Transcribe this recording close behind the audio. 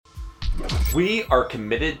We are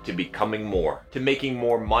committed to becoming more, to making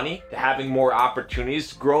more money, to having more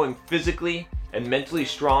opportunities, growing physically and mentally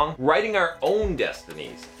strong, writing our own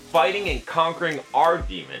destinies, fighting and conquering our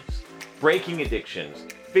demons, breaking addictions,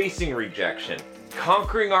 facing rejection,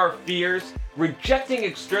 conquering our fears, rejecting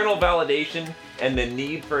external validation and the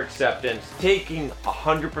need for acceptance, taking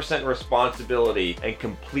 100% responsibility and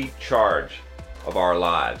complete charge of our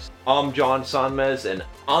lives. I'm John Sonmez and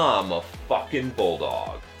I'm a fucking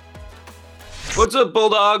bulldog. What's up,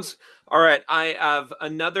 Bulldogs? All right, I have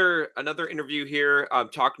another interview here. I'm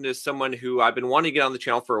talking to someone who I've been wanting to get on the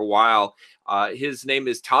channel for a while. His name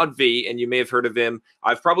is Todd V, and you may have heard of him.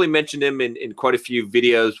 I've probably mentioned him in quite a few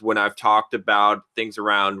videos when I've talked about things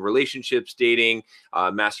around relationships, dating,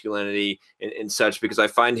 masculinity, and such, because I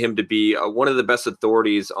find him to be one of the best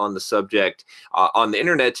authorities on the subject on the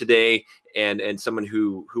internet today, and someone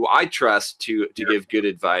who I trust to give good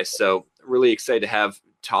advice. So really excited to have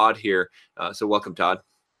Todd here. So welcome, Todd.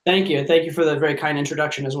 Thank you. Thank you for the very kind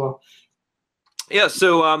introduction as well. Yeah.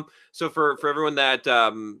 So for everyone that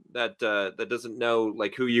doesn't know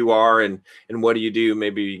like who you are and what do you do,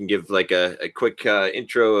 maybe you can give like a quick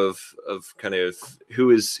intro of kind of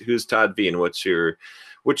who's Todd V and what's your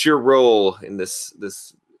role in this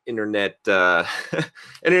internet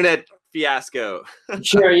internet fiasco.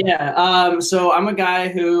 Sure. Yeah. So I'm a guy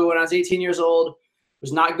who, when I was 18 years old,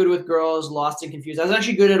 was not good with girls, lost and confused. I was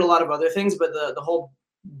actually good at a lot of other things, but the whole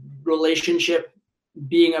relationship,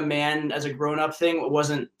 being a man as a grown-up thing,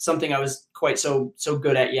 wasn't something I was quite so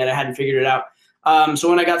good at yet. I hadn't figured it out. So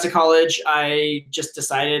when I got to college, I just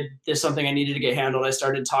decided this is something I needed to get handled. I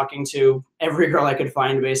started talking to every girl I could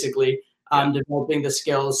find, basically, developing the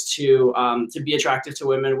skills to be attractive to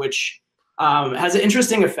women, which has an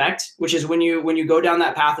interesting effect, which is when you go down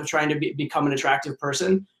that path of trying to become an attractive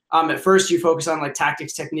person, at first you focus on like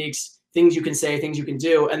tactics, techniques, things you can say, things you can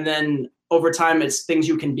do. And then over time it's things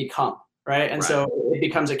you can become, right? And so it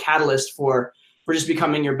becomes a catalyst for just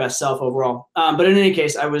becoming your best self overall. But in any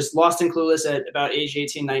case, I was lost and clueless at about age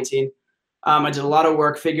 18, 19. I did a lot of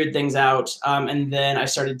work, figured things out. And then I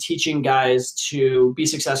started teaching guys to be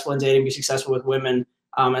successful in dating, be successful with women.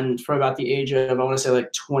 And from about the age of, I want to say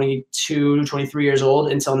like 22, 23 years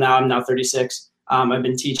old until now, I'm now 36. I've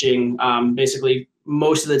been teaching basically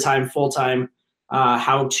most of the time, full-time,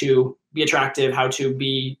 how to be attractive, how to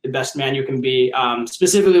be the best man you can be,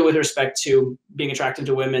 specifically with respect to being attractive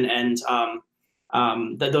to women and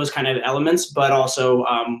those kind of elements, but also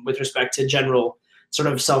with respect to general sort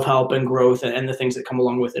of self-help and growth and the things that come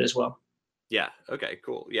along with it as well. Yeah. Okay,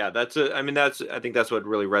 cool. Yeah. I think that's what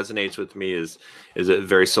really resonates with me is a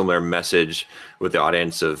very similar message with the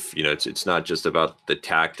audience of, you know, it's not just about the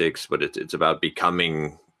tactics, but it's about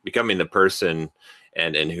becoming the person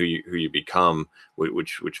and who you become,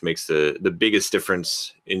 which makes the biggest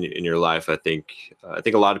difference in your life. I think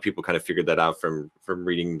a lot of people kind of figured that out from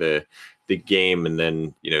reading the game and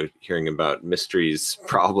then, you know, hearing about Mystery's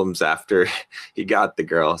problems after he got the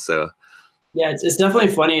girl. So yeah, it's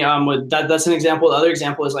definitely funny. With that's an example. The other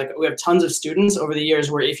example is like we have tons of students over the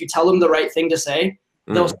years where if you tell them the right thing to say,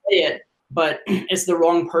 they'll say it, but it's the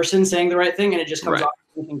wrong person saying the right thing, and it just comes off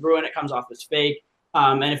as incongruent. It comes off as fake.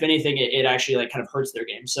 And if anything, it actually like kind of hurts their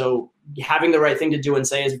game. So having the right thing to do and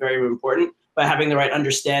say is very, very important, but having the right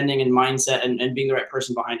understanding and mindset and being the right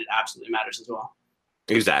person behind it absolutely matters as well.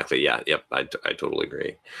 Exactly. Yeah. Yep. I totally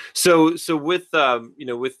agree. So with you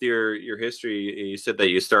know, with your history, you said that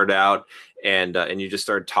you started out and you just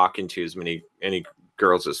started talking to as many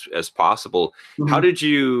girls as possible. Mm-hmm. How did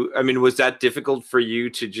you? I mean, was that difficult for you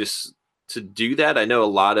to do that? I know a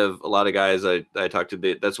lot of guys I talk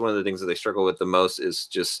to, that's one of the things that they struggle with the most is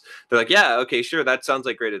just they're like, yeah, okay, sure, that sounds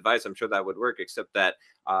like great advice. I'm sure that would work, except that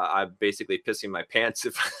I'm basically pissing my pants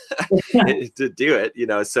if to do it, you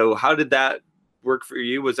know. So how did that work for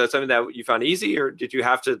you? Was that something that you found easy, or did you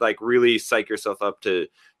have to like really psych yourself up to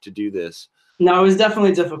do this? No, it was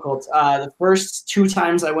definitely difficult. The first 2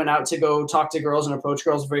 times I went out to go talk to girls and approach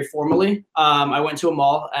girls very formally, I went to a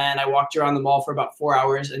mall and I walked around the mall for about 4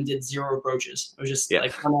 hours and did 0 approaches. I was just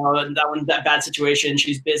like, oh, that bad situation.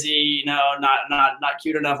 She's busy, you know, not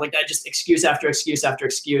cute enough. Like that, just excuse after excuse after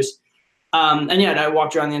excuse. And yeah, I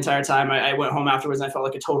walked around the entire time. I went home afterwards and I felt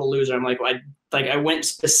like a total loser. I'm like, I went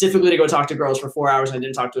specifically to go talk to girls for 4 hours and I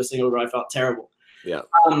didn't talk to a single girl. I felt terrible. Yeah.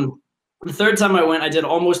 The third time I went, I did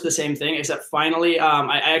almost the same thing, except finally,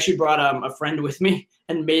 I actually brought a friend with me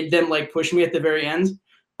and made them like push me at the very end.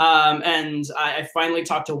 And I finally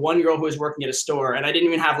talked to one girl who was working at a store, and I didn't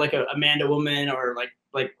even have like a man-to-woman or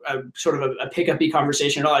like a sort of a pickup-y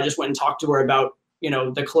conversation at all. I just went and talked to her about, you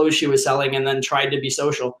know, the clothes she was selling and then tried to be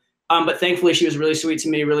social. But thankfully she was really sweet to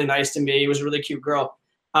me, really nice to me. It was a really cute girl.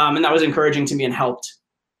 And that was encouraging to me and helped.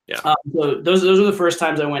 Yeah. So those are the first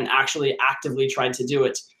times I went and actually actively tried to do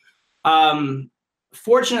it.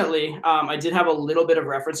 Fortunately, I did have a little bit of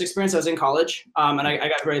reference experience. I was in college, and I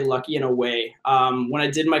got very lucky in a way. When I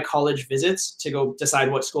did my college visits to go decide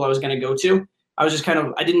what school I was going to go to, I was just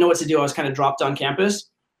I didn't know what to do. I was kind of dropped on campus.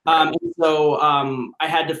 And so I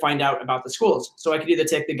had to find out about the schools. So I could either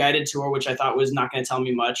take the guided tour, which I thought was not going to tell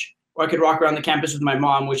me much, or I could walk around the campus with my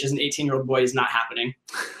mom, which as an 18-year-old boy is not happening.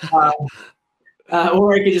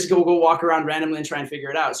 Or I could just go walk around randomly and try and figure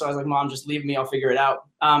it out. So I was like, Mom, just leave me, I'll figure it out.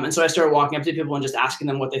 And so I started walking up to people and just asking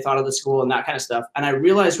them what they thought of the school and that kind of stuff. And I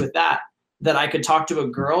realized with that I could talk to a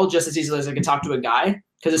girl just as easily as I could talk to a guy,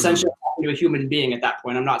 because essentially I'm talking to a human being at that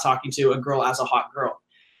point. I'm not talking to a girl as a hot girl.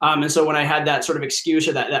 And so when I had that sort of excuse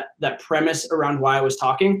or that premise around why I was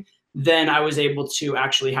talking, then I was able to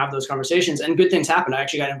actually have those conversations, and good things happened. I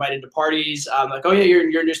actually got invited to parties. Like, oh yeah,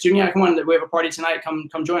 you're a new student. Yeah, come on, we have a party tonight. Come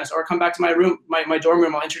join us, or come back to my room, my dorm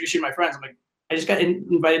room. I'll introduce you to my friends. I'm like, I just got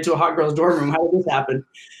invited to a hot girl's dorm room. How did this happen?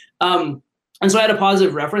 And so I had a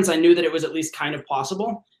positive reference. I knew that it was at least kind of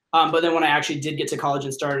possible. But then when I actually did get to college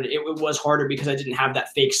and started, it was harder because I didn't have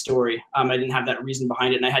that fake story. I didn't have that reason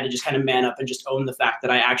behind it, and I had to just kind of man up and just own the fact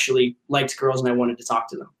that I actually liked girls and I wanted to talk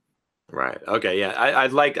to them. Right. Okay. Yeah. I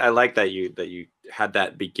like that you had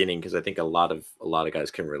that beginning, because I think a lot of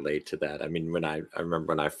guys can relate to that. I mean, I remember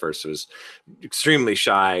when I first was extremely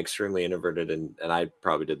shy, extremely introverted, and I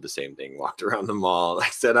probably did the same thing. Walked around the mall. I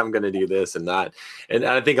said I'm going to do this and that, and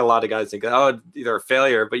I think a lot of guys think, oh, you're a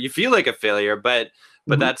failure, but you feel like a failure. But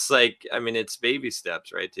that's like, I mean, it's baby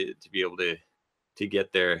steps, right? To be able to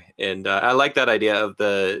get there. And I like that idea of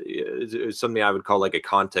something I would call like a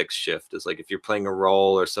context shift. Is like if you're playing a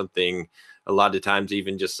role or something, a lot of times,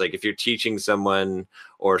 even just like if you're teaching someone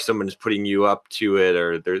or someone's putting you up to it,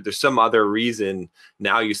 or there's some other reason,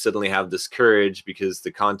 now you suddenly have this courage because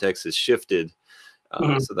the context has shifted.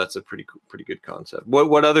 So that's a pretty good concept.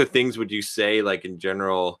 What other things would you say, like in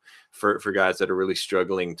general, for guys that are really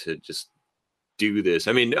struggling to just do this?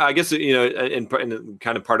 I mean, I guess, and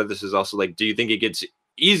kind of part of this is also like, do you think it gets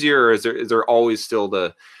easier, or is there always still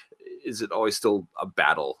is it always still a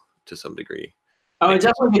battle to some degree? Oh, it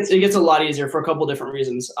definitely gets a lot easier for a couple different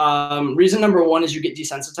reasons. Reason number one is you get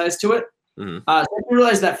desensitized to it. So you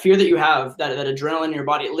realize that fear that you have, that adrenaline in your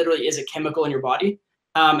body, it literally is a chemical in your body.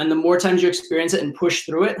 And the more times you experience it and push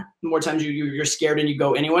through it, the more times you're scared and you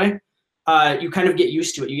go anyway, you kind of get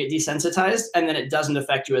used to it. You get desensitized, and then it doesn't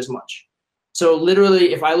affect you as much. So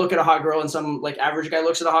literally, if I look at a hot girl and some like average guy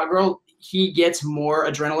looks at a hot girl, he gets more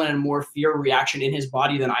adrenaline and more fear reaction in his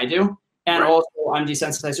body than I do. And also I'm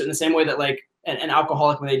desensitized to it in the same way that like an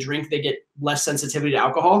alcoholic, when they drink, they get less sensitivity to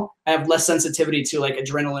alcohol. I have less sensitivity to like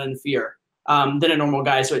adrenaline and fear than a normal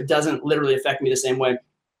guy. So it doesn't literally affect me the same way.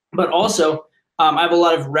 But also I have a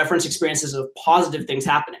lot of reference experiences of positive things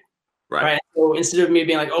happening. Right. So instead of me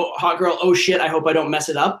being like, oh, hot girl, oh shit, I hope I don't mess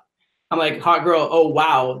it up, I'm like, hot girl, oh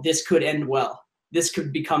wow, this could end well. This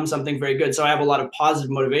could become something very good. So I have a lot of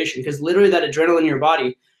positive motivation, because literally that adrenaline in your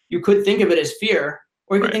body, you could think of it as fear,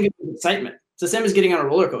 or you could think of it as excitement. It's the same as getting on a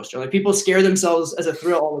roller coaster. Like people scare themselves as a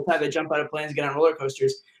thrill all the time. They jump out of planes, get on roller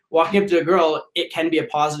coasters. Walking up to a girl, it can be a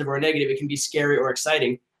positive or a negative. It can be scary or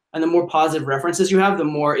exciting. And the more positive references you have, the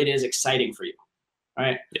more it is exciting for you.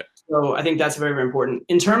 Right. Yeah. So I think that's very, very important.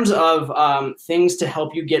 In terms of things to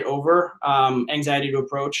help you get over anxiety to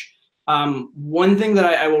approach, one thing that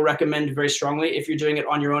I will recommend very strongly, if you're doing it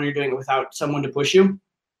on your own, you're doing it without someone to push you,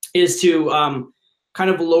 is to kind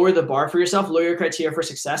of lower the bar for yourself, lower your criteria for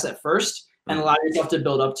success at first, and allow yourself to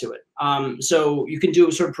build up to it. So you can do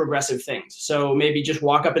sort of progressive things. So maybe just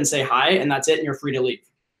walk up and say hi, and that's it, and you're free to leave.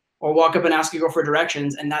 Or walk up and ask a girl for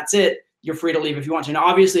directions, and that's it. You're free to leave if you want to. Now,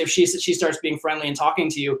 obviously, if she starts being friendly and talking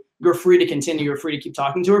to you, you're free to continue. You're free to keep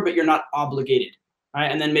talking to her, but you're not obligated.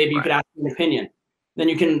 Right? And then maybe you could ask an opinion. Then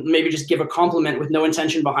you can maybe just give a compliment with no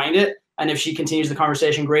intention behind it. And if she continues the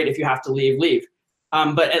conversation, great. If you have to leave, leave.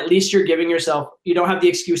 But at least you're giving yourself, you don't have the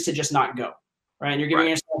excuse to just not go. Right? And you're giving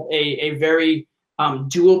yourself a very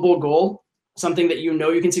doable goal, something that you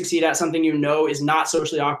know you can succeed at, something you know is not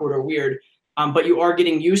socially awkward or weird. But you are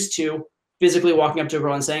getting used to physically walking up to a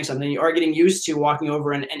girl and saying something. You are getting used to walking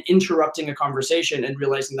over and interrupting a conversation and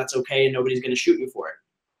realizing that's okay and nobody's going to shoot you for it.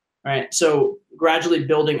 Right? So gradually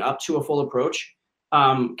building up to a full approach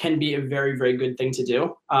can be a very, very good thing to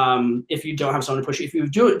do. If you don't have someone to push you, if you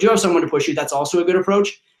do have someone to push you, that's also a good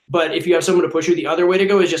approach. But if you have someone to push you, the other way to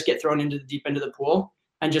go is just get thrown into the deep end of the pool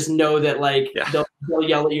and just know that like they'll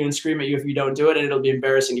yell at you and scream at you if you don't do it, and it'll be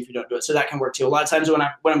embarrassing if you don't do it. So that can work too. A lot of times when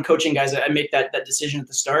I'm coaching guys, I make that decision at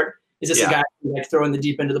the start. Is this a guy who like throw in the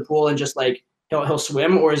deep end of the pool and just like he'll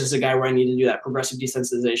swim, or is this a guy where I need to do that progressive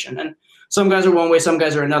desensitization? And some guys are one way, some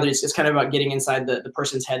guys are another. It's kind of about getting inside the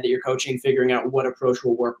person's head that you're coaching, figuring out what approach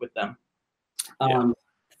will work with them.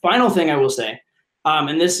 Final thing I will say,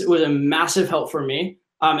 and this was a massive help for me,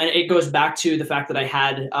 and it goes back to the fact that I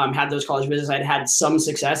had those college visits. I'd had some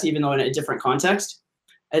success, even though in a different context.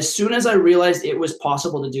 As soon as I realized it was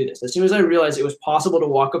possible to do this, as soon as I realized it was possible to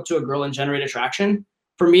walk up to a girl and generate attraction,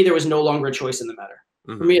 for me, there was no longer a choice in the matter.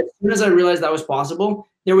 For me, as soon as I realized that was possible,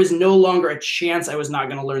 there was no longer a chance I was not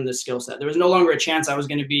going to learn this skill set. There was no longer a chance I was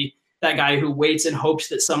going to be that guy who waits and hopes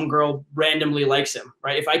that some girl randomly likes him,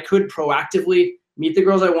 right? If I could proactively meet the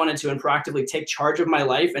girls I wanted to and proactively take charge of my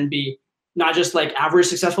life and be not just like average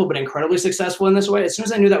successful, but incredibly successful in this way, as soon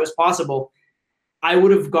as I knew that was possible, I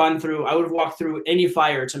would have walked through any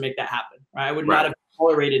fire to make that happen, right? I would not have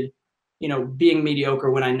tolerated, being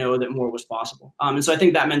mediocre when I know that more was possible. And so I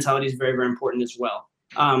think that mentality is very, very important as well.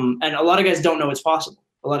 And a lot of guys don't know it's possible.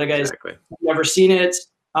 A lot of guys have never seen it.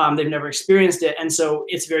 They've never experienced it. And so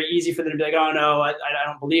it's very easy for them to be like, oh no, I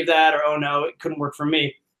don't believe that, or oh no, it couldn't work for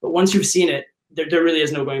me. But once you've seen it, there really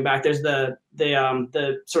is no going back. There's the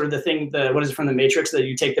sort of the thing, what is it from the Matrix, that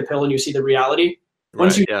you take the pill and you see the reality.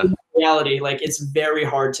 Once you see the reality, like, it's very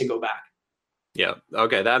hard to go back. Yeah.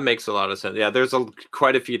 Okay. That makes a lot of sense. Yeah. There's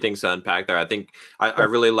quite a few things to unpack there. I think I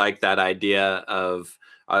really like that idea of,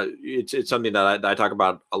 it's something that I talk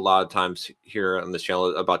about a lot of times here on this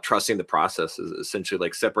channel, about trusting the process, is essentially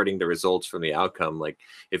like separating the results from the outcome. Like,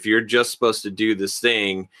 if you're just supposed to do this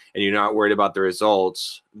thing and you're not worried about the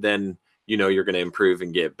results, then you're going to improve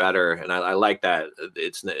and get better. And I like that.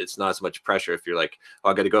 It's not as much pressure if you're like,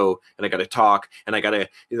 oh, I got to go and I got to talk and I got to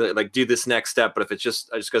like do this next step. But if it's just,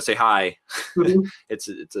 I just got to say hi, it's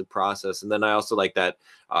a process. And then I also like that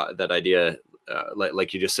idea,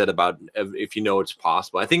 like you just said, about if it's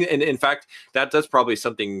possible. I think, and in fact, that's probably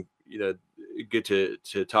something, good to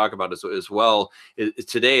talk about as well.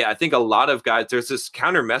 Today, I think a lot of guys, there's this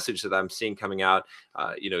counter message that I'm seeing coming out.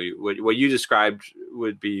 What you described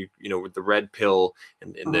would be, with the red pill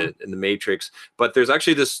in the Matrix, but there's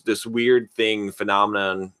actually this weird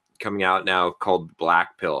phenomenon coming out now called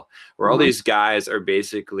black pill, where all these guys are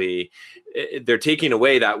basically, they're taking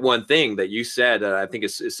away that one thing that you said that I think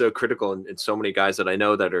is so critical, and so many guys that I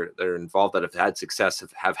know that are involved, that have had success,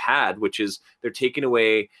 have had, which is they're taking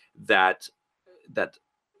away that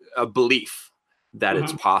a belief that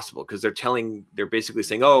it's possible, because they're basically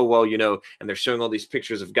saying, oh, well, and they're showing all these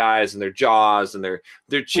pictures of guys and their jaws and their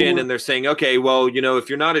chin, and they're saying, okay, well, if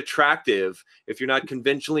you're not attractive, if you're not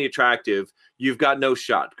conventionally attractive, you've got no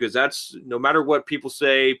shot, because that's, no matter what people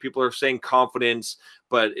say, people are saying confidence,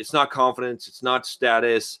 but it's not confidence, it's not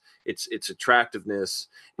status, it's attractiveness.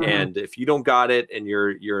 And if you don't got it and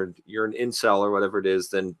you're an incel or whatever it is,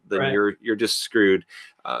 then you're just screwed.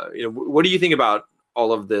 What do you think about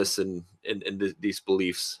all of this and these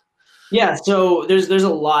beliefs? Yeah, so there's a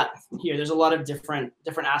lot here. There's a lot of different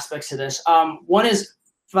aspects to this. One is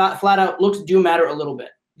flat out, looks do matter a little bit.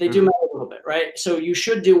 They do matter a little bit, right? So you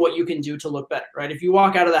should do what you can do to look better, right? If you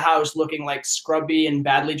walk out of the house looking like scrubby and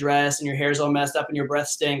badly dressed and your hair's all messed up and your breath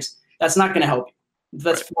stinks, that's not going to help you.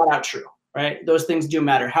 That's flat out true, right? Those things do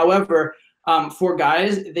matter. However, for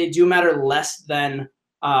guys, they do matter less than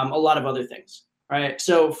a lot of other things, right?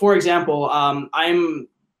 So, for example, I'm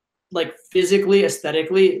like physically,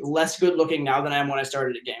 aesthetically less good looking now than I am when I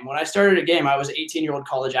started a game. When I started a game, I was an 18-year-old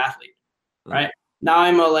college athlete, right? Now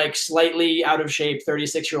I'm a like slightly out of shape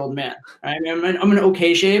 36-year-old man. Right? I mean, I'm in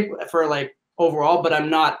okay shape for like overall, but I'm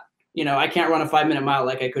not, I can't run a 5-minute mile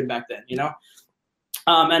like I could back then,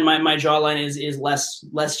 and my jawline is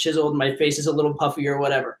less chiseled. My face is a little puffy or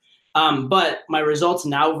whatever. But my results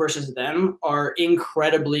now versus then are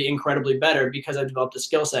incredibly, incredibly better, because I've developed a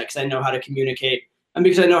skill set, because I know how to communicate, and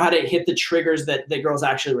because I know how to hit the triggers that girls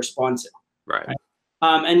actually respond to. Right?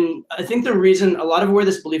 And I think the reason, a lot of where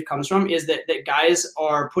this belief comes from, is that guys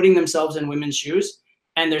are putting themselves in women's shoes,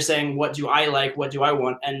 and they're saying, what do I like? What do I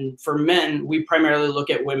want? And for men, we primarily look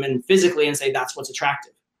at women physically and say, that's what's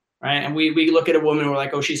attractive, right? And we look at a woman and we're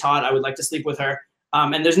like, oh, she's hot, I would like to sleep with her.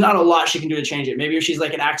 And there's not a lot she can do to change it. Maybe if she's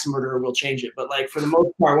like an axe murderer, we'll change it. But like, for the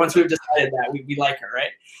most part, once we've decided that, we like her,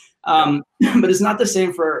 right? But it's not the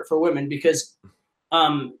same for women, because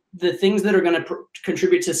the things that are going to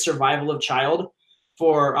contribute to survival of child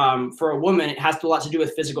for a woman, it has a lot to do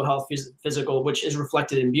with physical health, which is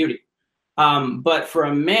reflected in beauty. But for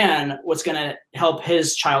a man, what's going to help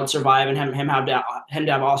his child survive and him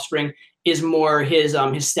to have offspring is more his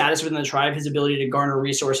status within the tribe, his ability to garner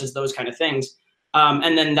resources, those kind of things.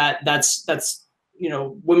 And then that's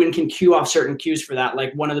women can cue off certain cues for that.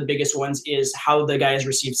 Like, one of the biggest ones is how the guy is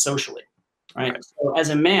received socially, right? So as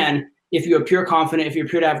a man, if you appear confident, if you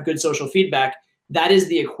appear to have good social feedback, that is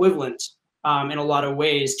the equivalent in a lot of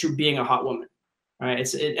ways to being a hot woman,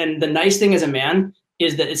 right? And the nice thing as a man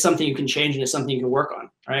is that it's something you can change and it's something you can work on,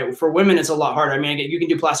 right? For women, it's a lot harder. I mean, you can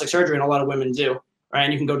do plastic surgery, and a lot of women do, right?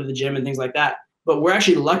 And you can go to the gym and things like that. But we're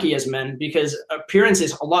actually lucky as men because appearance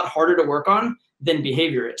is a lot harder to work on than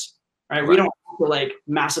behavior is, right? We don't have to like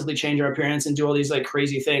massively change our appearance and do all these like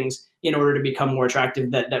crazy things in order to become more attractive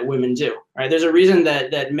that women do, right? There's a reason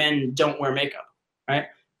that men don't wear makeup, right?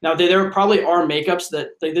 Now, there probably are makeups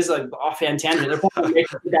that, like, this is like offhand tangent. There probably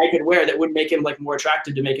makeup the guy could wear that would make him like more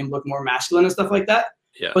attractive, to make him look more masculine and stuff like that.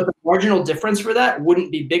 Yeah. But the marginal difference for that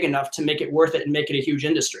wouldn't be big enough to make it worth it and make it a huge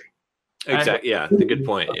industry. Exactly. Right? Yeah, that's a good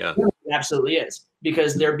point. Yeah, it absolutely is,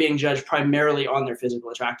 because they're being judged primarily on their physical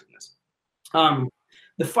attractiveness.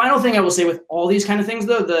 The final thing I will say with all these kind of things,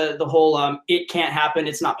 though, the whole it can't happen,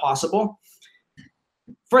 it's not possible.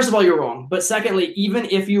 First of all, you're wrong. But secondly, even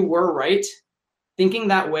if you were right, thinking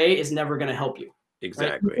that way is never going to help you.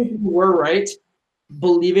 Exactly. Right? If you were right,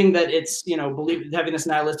 believing that it's, having this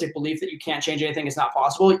nihilistic belief that you can't change anything is not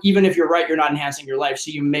possible. Even if you're right, you're not enhancing your life.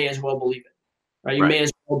 So you may as well believe it, right? You may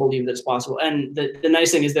as well believe that it's possible. And the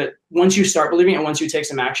nice thing is that once you start believing it and once you take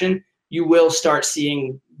some action, you will start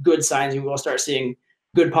seeing good signs. You will start seeing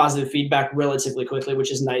good positive feedback relatively quickly,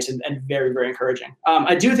 which is nice and very, very encouraging.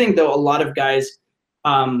 I do think, though, a lot of guys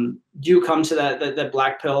do come to that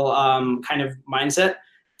black pill kind of mindset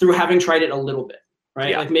through having tried it a little bit, right?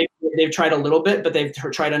 Yeah. Like maybe they've tried a little bit, but they've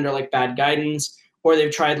tried under like bad guidance, or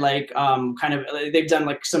they've tried like they've done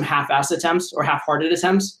like some half-assed attempts or half-hearted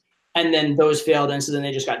attempts, and then those failed, and so then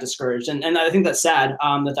they just got discouraged. And I think that's sad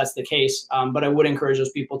that that's the case. But I would encourage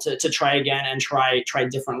those people to try again and try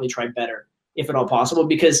differently, try better, if at all possible.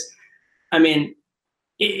 Because, I mean,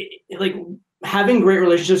 like having great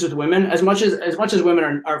relationships with women, as much as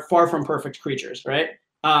women are far from perfect creatures, right?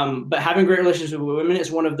 But having great relationships with women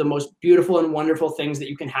is one of the most beautiful and wonderful things that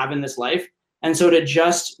you can have in this life. And so to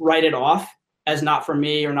just write it off as not for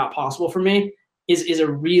me or not possible for me is a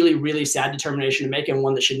really, really sad determination to make, and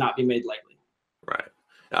one that should not be made lightly.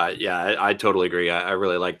 Right. Yeah, I totally agree. I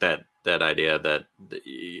really like that idea that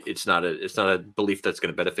it's not a belief that's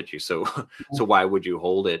going to benefit you. So why would you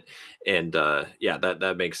hold it? And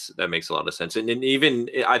that makes a lot of sense. And even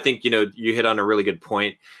I think, you hit on a really good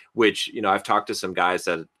point, which, I've talked to some guys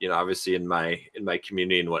that, obviously in my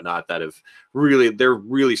community and whatnot, that they're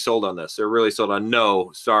really sold on this. They're really sold on,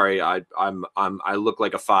 no, sorry, I look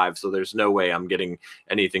like a 5, so there's no way I'm getting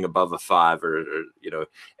anything above a 5 or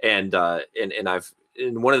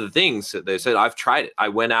and one of the things that they said, I've tried it. I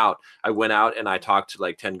went out and I talked to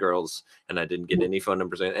like 10 girls and I didn't get any phone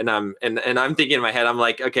numbers. And I'm thinking in my head, I'm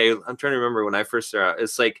like, okay, I'm trying to remember when I first started out.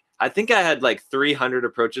 It's like, I think I had like 300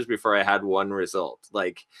 approaches before I had one result.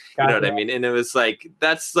 Like, you know what I mean? And it was like,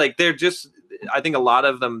 that's like, they're just, I think a lot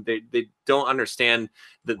of them, they don't understand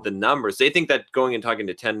the numbers. They think that going and talking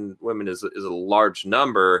to 10 women is a large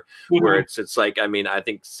number, where it's like, I mean, I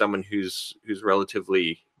think someone who's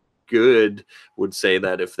relatively good would say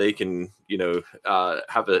that if they can,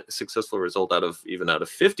 have a successful result out of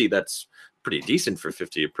 50, that's pretty decent for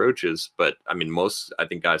 50 approaches. But I mean, I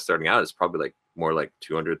think guys starting out is probably like more like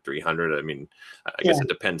 200, 300. I mean, I guess it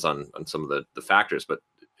depends on some of the factors, but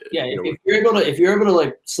yeah, if you're able to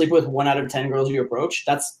like sleep with 1 out of 10 girls you approach,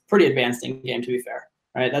 that's pretty advanced in game, to be fair.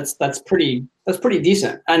 Right. That's pretty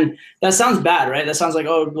decent. And that sounds bad, right? That sounds like,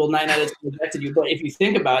 oh, well, 9 out of 10 rejected you. But if you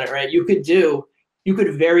think about it, right, you could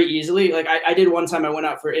very easily, like I did one time, I went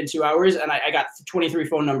out in 2 hours and I got 23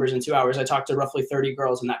 phone numbers in 2 hours. I talked to roughly 30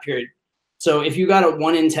 girls in that period. So if you got a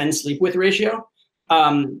 1 in 10 sleep with ratio,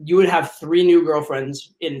 you would have 3 new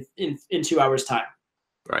girlfriends in 2 hours time.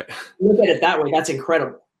 Right. Look at it that way. That's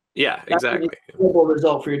incredible. Yeah, That's exactly. an incredible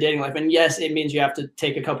result for your dating life. And yes, it means you have to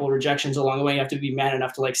take a couple of rejections along the way. You have to be man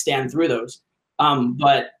enough to like stand through those.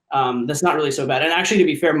 But that's not really so bad. And actually, to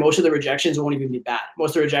be fair, most of the rejections won't even be bad. Most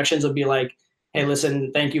of the rejections will be like, hey,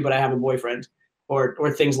 listen, thank you, but I have a boyfriend,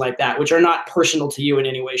 or things like that, which are not personal to you in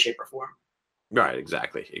any way, shape, or form. Right.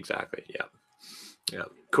 Exactly. Yeah.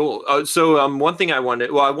 Cool. So one thing I wanted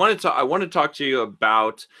to talk to you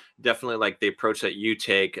about, definitely like the approach that you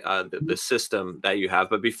take, the system that you have.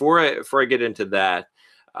 But before I get into that,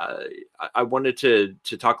 I wanted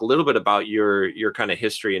to talk a little bit about your kind of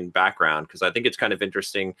history and background, because I think it's kind of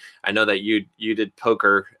interesting. I know that you did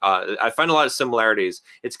poker. I find a lot of similarities.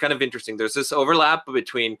 It's kind of interesting. There's this overlap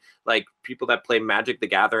between like people that play Magic the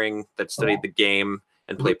Gathering, that studied the game,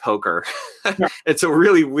 and play poker. Yeah. It's a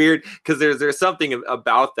really weird, because there's something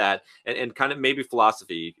about that, and kind of maybe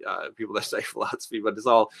philosophy, people that say philosophy, but it's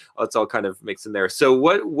all kind of mixed in there. So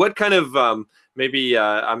what kind of maybe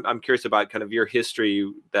I'm curious about kind of your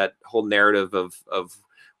history, that whole narrative of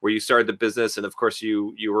where you started the business, and of course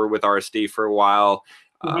you were with RSD for a while.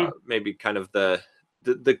 Maybe kind of the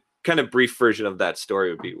kind of brief version of that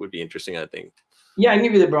story would be interesting, I think. Yeah, I can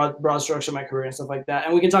give you the broad strokes of my career and stuff like that,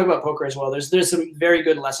 and we can talk about poker as well. There's some very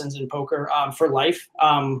good lessons in poker, for life,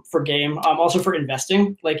 for game, also for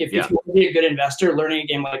investing. Like if you want to be a good investor, learning a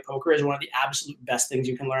game like poker is one of the absolute best things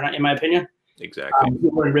you can learn, in my opinion. Exactly.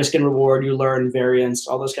 You learn risk and reward, you learn variance,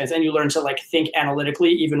 all those kinds, and you learn to like think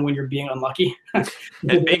analytically even when you're being unlucky.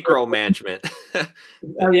 And bankroll management.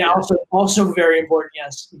 Yeah, also very important.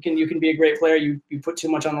 Yes, you can be a great player. You put too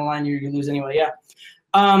much on the line, you lose anyway. Yeah.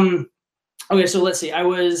 Okay, so let's see.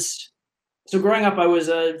 Growing up, I was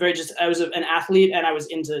an athlete, and I was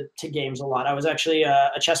into games a lot. I was actually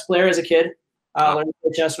a chess player as a kid. Learned to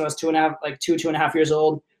play chess when I was 2.5 years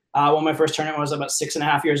old. Won my first tournament when I was about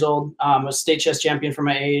 6.5 years old. Was state chess champion for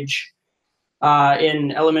my age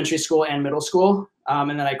in elementary school and middle school. And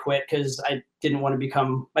then I quit because I didn't want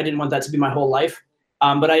that to be my whole life.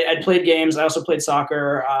 But I played games. I also played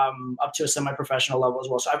soccer up to a semi-professional level as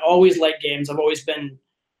well. So I've always liked games. I've always been.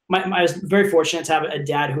 I was very fortunate to have a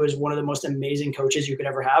dad who is one of the most amazing coaches you could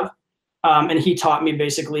ever have. And he taught me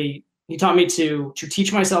to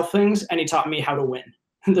teach myself things, and he taught me how to win.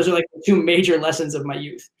 Those are like the two major lessons of my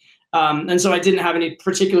youth. And so I didn't have any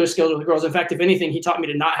particular skills with girls. In fact, if anything, he taught me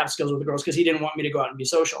to not have skills with the girls because he didn't want me to go out and be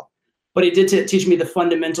social. But he did teach me the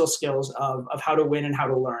fundamental skills of how to win and how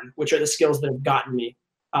to learn, which are the skills that have gotten me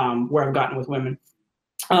where I've gotten with women.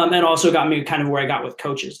 And also got me kind of where I got with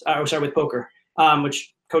with poker,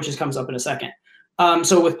 which coaches comes up in a second.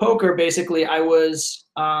 So with poker, basically, I was,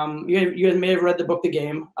 you may have read the book, The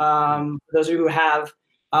Game. For those of you who have,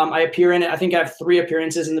 I appear in it. I think I have 3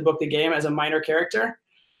 appearances in the book, The Game, as a minor character.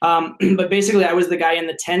 But basically, I was the guy in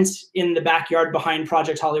the tent in the backyard behind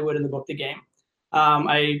Project Hollywood in the book, The Game.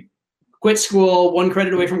 I quit school, 1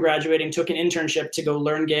 credit away from graduating, took an internship to go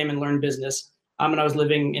learn game and learn business. And I was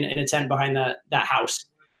living in a tent behind that house.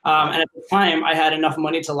 And at the time, I had enough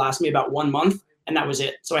money to last me about 1 month. And that was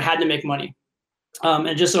it. So I had to make money. And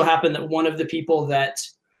it just so happened that one of the people that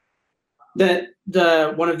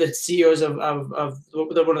one of the CEOs of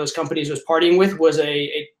one of those companies was partying with was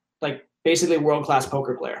a basically world-class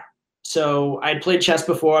poker player. So I'd played chess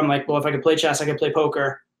before. I'm like, well, if I could play chess, I could play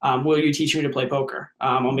poker. Will you teach me to play poker?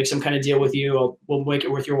 I'll make some kind of deal with you. We'll make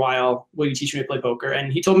it worth your while. Will you teach me to play poker?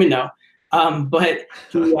 And he told me no. But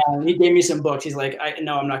he gave me some books. He's like,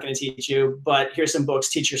 no, I'm not going to teach you, but here's some books.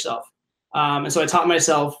 Teach yourself. And so I taught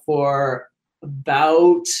myself for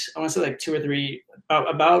about, I want to say like 2 or 3, I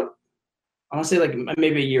want to say like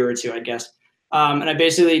maybe a year or 2, I guess. And I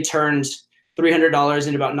basically turned $300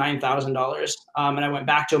 into about $9,000. And I went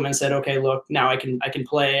back to him and said, okay, look, now I can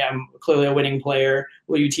play. I'm clearly a winning player.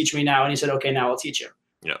 Will you teach me now? And he said, okay, now I'll teach you.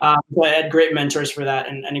 Yeah. So I had great mentors for that,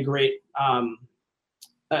 and a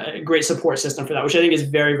great support system for that, which I think is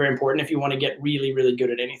very, very important if you want to get really, really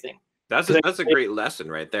good at anything. That's a great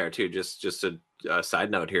lesson right there too. Just a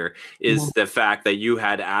side note here is the fact that you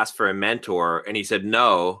had asked for a mentor and he said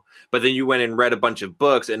no, but then you went and read a bunch of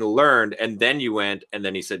books and learned, and then you went and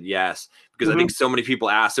then he said yes. Because I think so many people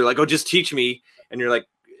ask, they're like, "Oh, just teach me," and you're like,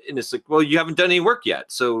 and it's like, "Well, you haven't done any work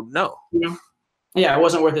yet, so no." Yeah, it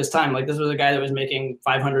wasn't worth his time. Like, this was a guy that was making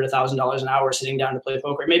 $500, $1,000 an hour sitting down to play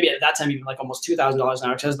poker. Maybe at that time even like almost $2,000 an hour,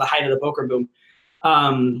 because it was the height of the poker boom.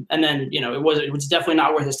 And then, it was definitely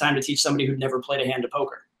not worth his time to teach somebody who'd never played a hand of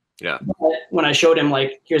poker. Yeah. But when I showed him,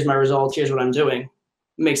 like, here's my results, here's what I'm doing, it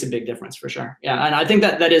makes a big difference for sure. Yeah. And I think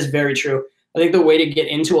that is very true. I think the way to get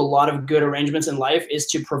into a lot of good arrangements in life is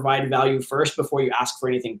to provide value first before you ask for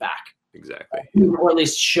anything back. Exactly. Or at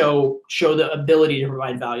least show the ability to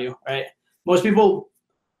provide value, right? Most people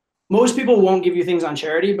won't give you things on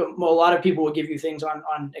charity, but a lot of people will give you things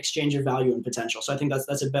on exchange of value and potential. So I think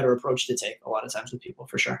that's a better approach to take a lot of times with people,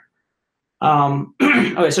 for sure.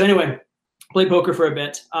 Okay, so anyway, played poker for a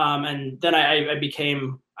bit, and then I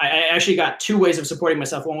actually got 2 ways of supporting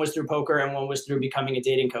myself. One was through poker, and one was through becoming a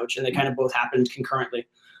dating coach, and they kind of both happened concurrently.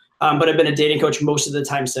 But I've been a dating coach most of the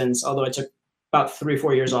time since, although I took about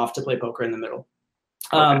 3-4 years off to play poker in the middle.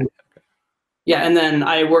 Okay. Yeah, and then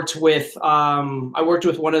I worked with one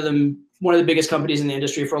of the biggest companies in the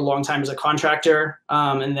industry for a long time as a contractor,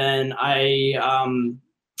 and then I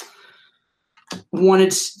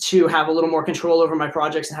wanted to have a little more control over my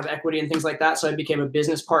projects and have equity and things like that. So I became a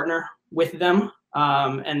business partner with them,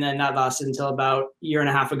 And then that lasted until about a year and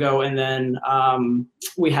a half ago. And then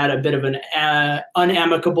we had a bit of an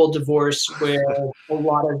unamicable divorce where a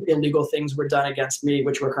lot of illegal things were done against me,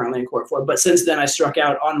 which we're currently in court for. But since then, I struck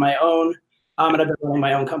out on my own, and I've been running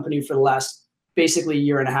my own company for the last basically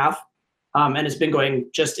year and a half. And it's been going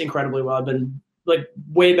just incredibly well. I've been like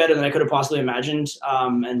way better than I could have possibly imagined,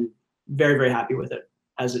 and very, very happy with it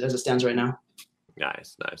as it stands right now.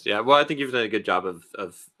 Nice. Yeah. Well, I think you've done a good job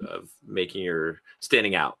of making your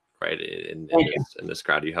standing out, right? In this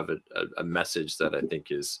crowd, you have a message that I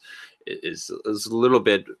think is a little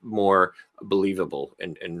bit more believable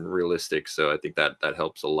and realistic. So I think that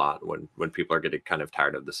helps a lot when people are getting kind of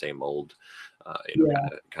tired of the same old,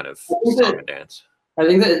 kind of song and dance. I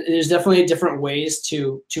think that there's definitely different ways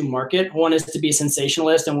to market. One is to be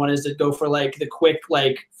sensationalist, and one is to go for like the quick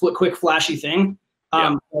flashy thing.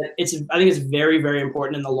 I think it's very, very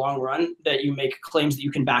important in the long run that you make claims that you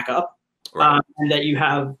can back up, right. And that you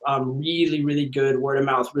have really, really good word of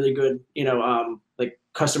mouth, really good, like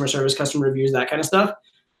customer service, customer reviews, that kind of stuff.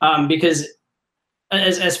 Because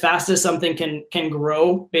as fast as something can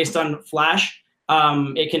grow based on flash,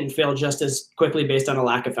 it can fail just as quickly based on a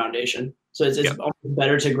lack of foundation. So it's almost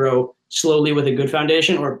better to grow slowly with a good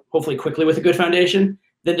foundation, or hopefully quickly with a good foundation,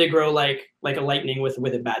 than to grow like a lightning with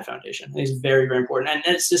a bad foundation. I think it's very, very important.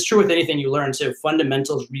 And it's true with anything you learn too.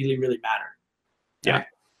 Fundamentals really, really matter. Yeah.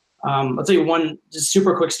 I'll tell you one just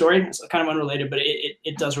super quick story. It's kind of unrelated, but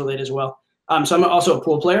it does relate as well. So I'm also a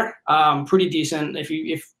pool player, pretty decent.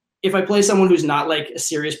 If I play someone who's not like a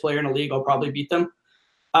serious player in a league, I'll probably beat them.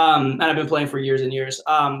 And I've been playing for years and years.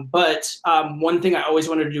 But one thing I always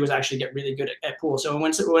wanted to do was actually get really good at pool. So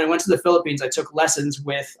when I went to the Philippines, I took lessons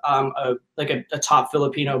with a top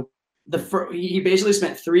Filipino. He basically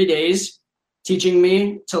spent 3 days teaching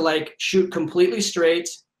me to like shoot completely straight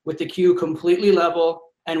with the cue completely level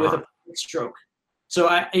and with a perfect stroke. So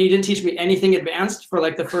he didn't teach me anything advanced for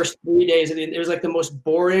like the first 3 days. It was like the most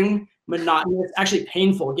boring, monotonous, actually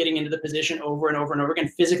painful getting into the position over and over and over again,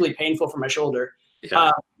 physically painful for my shoulder.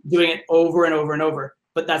 Doing it over and over and over.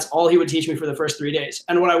 But that's all he would teach me for the first 3 days.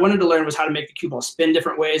 And what I wanted to learn was how to make the cue ball spin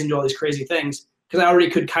different ways and do all these crazy things, because I already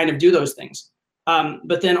could kind of do those things.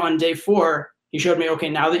 But then on day 4, he showed me, okay,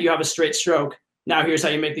 now that you have a straight stroke, now here's how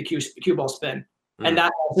you make the cue ball spin. And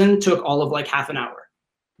that lesson took all of like half an hour.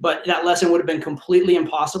 But that lesson would have been completely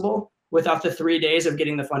impossible without the 3 days of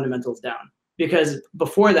getting the fundamentals down. Because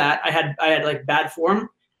before that, I had like bad form.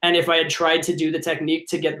 And if I had tried to do the technique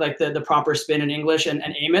to get like the proper spin in English and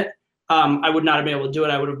aim it, I would not have been able to do it.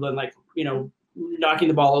 I would have been like, knocking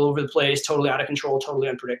the ball all over the place, totally out of control, totally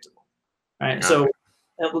unpredictable. Right. So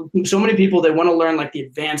many people, they want to learn like the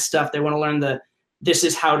advanced stuff. They want to learn this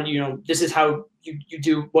is how you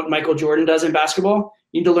do what Michael Jordan does in basketball.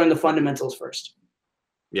 You need to learn the fundamentals first.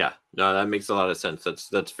 Yeah, no, that makes a lot of sense.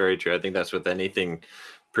 That's very true. I think that's with anything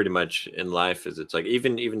pretty much in life, is it's like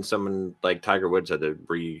even someone like Tiger Woods had to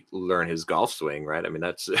relearn his golf swing, right? I mean,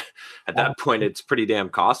 that's at that point it's pretty damn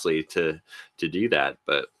costly to do that.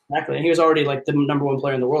 But exactly, and he was already like the #1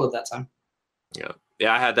 player in the world at that time.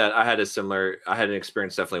 Yeah, I had an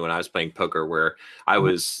experience definitely when I was playing poker where I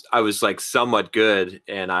was like somewhat good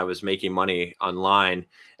and I was making money online,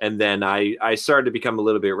 and then I started to become a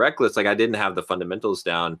little bit reckless. Like I didn't have the fundamentals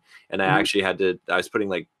down, and I actually I was putting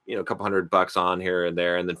like a couple $100 on here and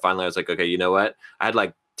there, and then finally I was like, okay, you know what? I had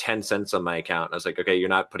like 10 cents on my account. I was like, okay, you're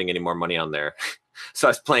not putting any more money on there. So I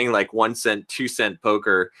was playing like 1 cent, 2 cent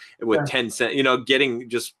poker with 10 cent,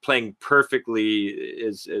 playing perfectly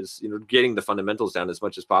is getting the fundamentals down as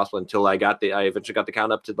much as possible until I eventually got the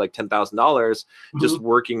count up to like $10,000, just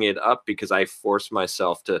working it up because I forced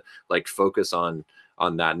myself to like focus on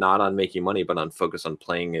that, not on making money, but on focus on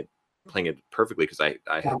playing it perfectly because I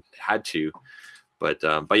had to. But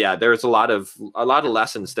yeah, there's a lot of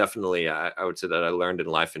lessons definitely I would say that I learned in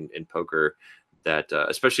life in poker, that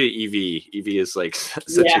especially EV is like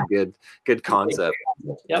such a good concept.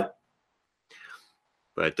 Yep.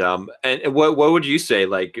 But and what would you say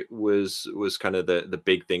like was kind of the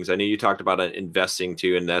big things? I know you talked about investing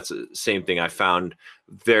too, and that's the same thing. I found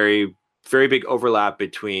very, very big overlap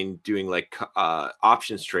between doing like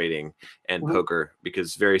options trading and poker,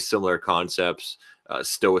 because very similar concepts.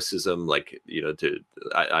 Stoicism, like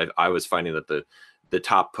I was finding that the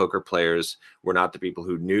top poker players were not the people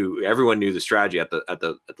who everyone knew the strategy at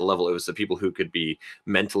the level. It was the people who could be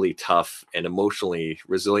mentally tough and emotionally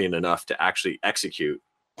resilient enough to actually execute.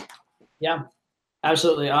 Yeah,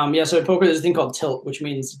 absolutely. So in poker, there's a thing called tilt, which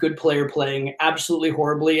means good player playing absolutely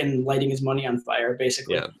horribly and lighting his money on fire,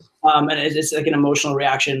 basically. Yeah. And it's like an emotional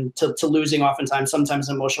reaction to losing oftentimes, sometimes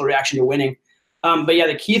an emotional reaction to winning. But yeah,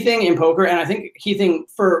 the key thing in poker, and I think key thing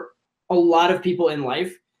for a lot of people in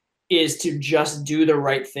life is to just do the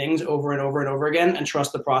right things over and over and over again and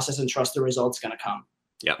trust the process and trust the results going to come.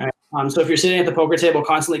 Yeah. Right? So if you're sitting at the poker table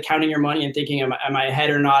constantly counting your money and thinking, am I ahead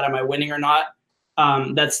or not? Am I winning or not?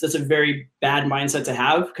 That's a very bad mindset to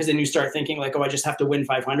have, because then you start thinking like, oh, I just have to win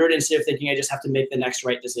 500 instead of thinking I just have to make the next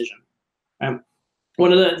right decision.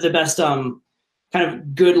 One of the best kind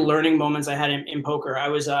of good learning moments I had in poker, I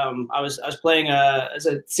was playing as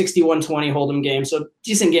a 61-20 Hold'em game, so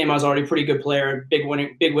decent game. I was already a pretty good player, big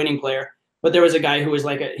winning player. But there was a guy who was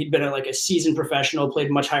he'd been a seasoned professional, played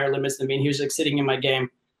much higher limits than me, and he was like sitting in my game.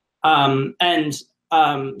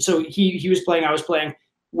 So he was playing, I was playing.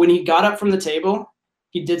 When he got up from the table,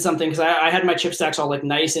 he did something, because I had my chip stacks all like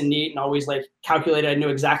nice and neat and always like calculated. I knew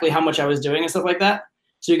exactly how much I was doing and stuff like that.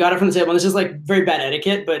 So he got up from the table, and this is like very bad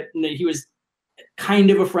etiquette, but he was kind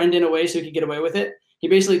of a friend in a way, so he could get away with it. He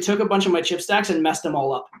basically took a bunch of my chip stacks and messed them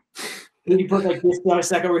all up. And he put like this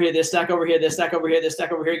stack over here, this stack over here, this stack over here, this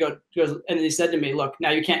stack over here. He goes, and he said to me, "Look,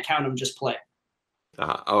 now you can't count them, just play."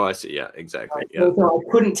 Oh, I see. Yeah, exactly. Yeah. So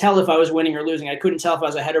I couldn't tell if I was winning or losing. I couldn't tell if I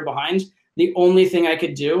was ahead or behind. The only thing I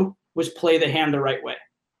could do was play the hand the right way.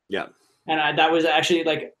 Yeah. And that was actually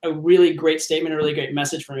like a really great statement, a really great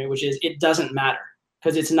message for me, which is it doesn't matter,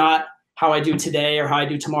 because it's not how I do today or how I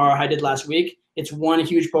do tomorrow, or how I did last week. It's one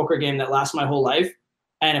huge poker game that lasts my whole life.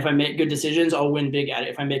 And if I make good decisions, I'll win big at it.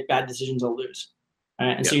 If I make bad decisions, I'll lose.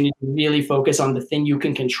 Right? And so you need to really focus on the thing you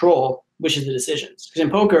can control, which is the decisions. Because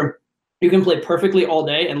in poker, you can play perfectly all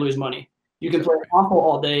day and lose money. You can play awful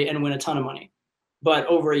all day and win a ton of money. But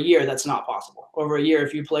over a year, that's not possible. Over a year,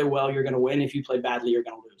 if you play well, you're going to win. If you play badly, you're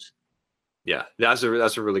going to lose. Yeah, that's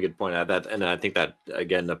a really good point. And I think that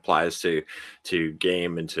again applies to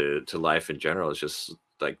game and to life in general. It's just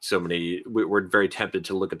like so many. We're very tempted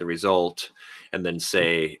to look at the result and then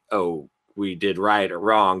say, "Oh, we did right or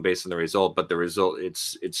wrong based on the result." But the result,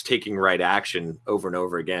 it's taking right action over and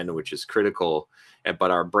over again, which is critical.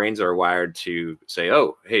 But our brains are wired to say,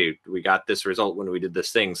 "Oh, hey, we got this result when we did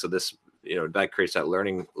this thing." So this, that creates that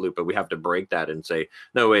learning loop. But we have to break that and say,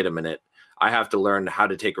 "No, wait a minute. I have to learn how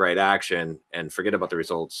to take right action and forget about the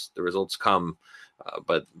results. The results come,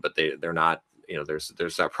 but they're not.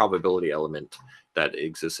 There's that probability element that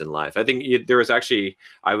exists in life." I think there was actually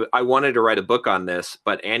I wanted to write a book on this,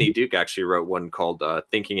 but Annie Duke actually wrote one called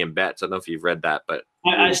 "Thinking in Bets." I don't know if you've read that, but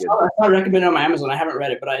I saw it recommended on my Amazon. I haven't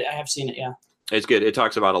read it, but I have seen it. Yeah. It's good. It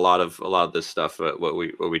talks about a lot of this stuff, what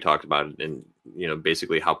we talked about, and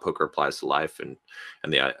basically how poker applies to life, and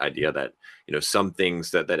the idea that some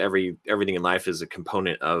things that everything in life is a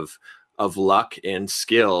component of luck and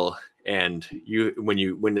skill, and when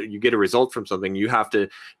you get a result from something, you have to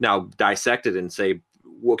now dissect it and say,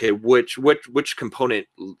 okay, which component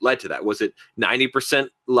led to that? Was it 90%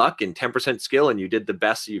 luck and 10% skill, and you did the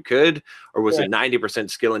best you could, or was it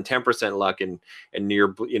 90% skill and 10% luck, and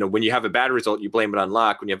you're when you have a bad result, you blame it on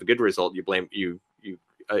luck. When you have a good result, you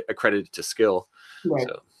accredit it to skill. Right.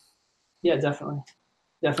 So. Yeah, definitely.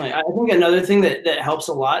 I think another thing that helps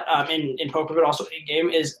a lot in poker, but also in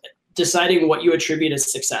game, is deciding what you attribute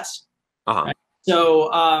as success. Right?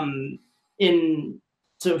 So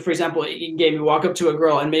So, for example, in game, you walk up to a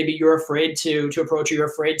girl and maybe you're afraid to approach her, you're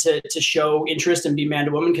afraid to show interest and be man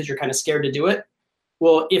to woman because you're kind of scared to do it.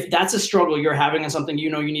 Well, if that's a struggle you're having and something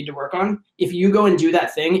you need to work on, if you go and do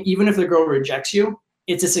that thing, even if the girl rejects you,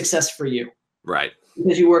 it's a success for you. Right.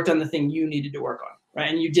 Because you worked on the thing you needed to work on,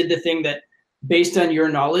 right? And you did the thing that, based on your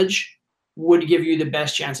knowledge, would give you the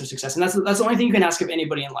best chance of success. And that's the only thing you can ask of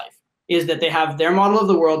anybody in life, is that they have their model of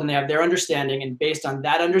the world and they have their understanding, and based on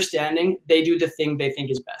that understanding, they do the thing they think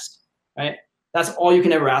is best, right? That's all you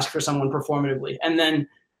can ever ask for someone performatively. And then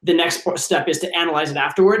the next step is to analyze it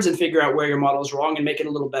afterwards and figure out where your model is wrong and make it a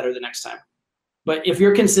little better the next time. But if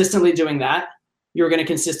you're consistently doing that, you're going to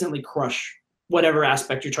consistently crush whatever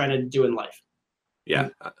aspect you're trying to do in life. Yeah.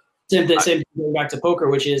 Same thing going back to poker,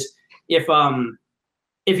 which is if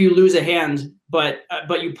you lose a hand, but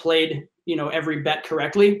you played, every bet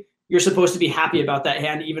correctly, you're supposed to be happy about that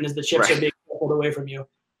hand, even as the chips are being pulled away from you.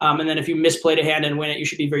 And then if you misplayed a hand and win it, you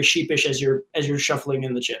should be very sheepish as you're shuffling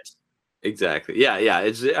in the chips. Exactly. Yeah.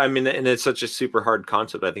 And it's such a super hard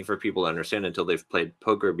concept, I think, for people to understand until they've played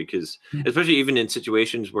poker, because especially even in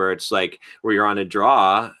situations where it's like where you're on a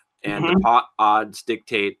draw and the pot odds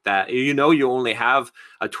dictate that you only have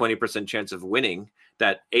a 20% chance of winning,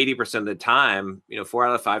 that 80% of the time, 4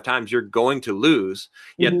 out of 5 times you're going to lose.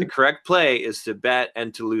 Yet the correct play is to bet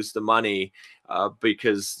and to lose the money,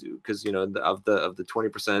 because of the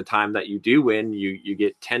 20% of the time that you do win, you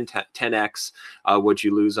get 10x what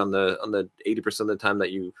you lose on the 80% of the time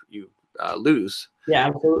that you lose. Yeah,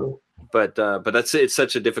 absolutely. But it's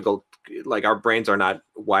such a difficult, like, our brains are not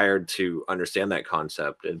wired to understand that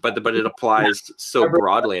concept, but it applies so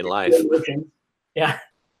broadly in life. Yeah.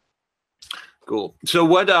 Cool. So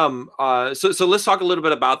what so let's talk a little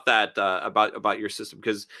bit about that, about your system,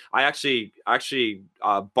 because I actually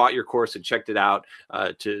bought your course and checked it out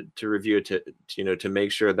to review it, to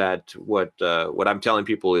make sure that what I'm telling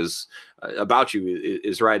people is about you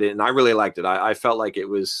is right, and I really liked it. I felt like it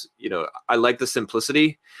was, I liked the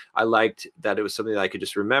simplicity. I liked that it was something that I could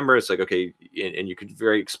just remember. It's like, okay, and you could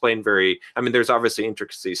explain very, I mean, there's obviously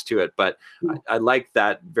intricacies to it, but I like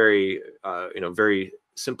that very very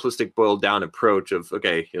simplistic, boiled down approach of,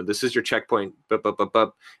 okay, this is your checkpoint,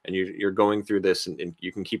 and you're going through this, and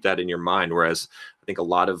you can keep that in your mind. Whereas I think a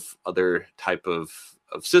lot of other type of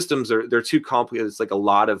systems they're too complicated. It's like a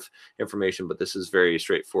lot of information, but this is very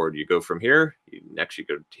straightforward. You go from here, next you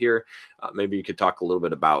go to here. Maybe you could talk a little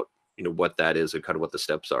bit about what that is and kind of what the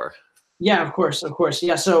steps are. Yeah, of course.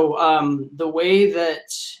 Yeah. So the way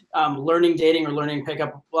that learning dating or learning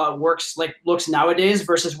pickup looks nowadays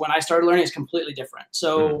versus when I started learning is completely different.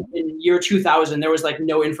 So in year 2000, there was like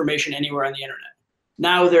no information anywhere on the internet.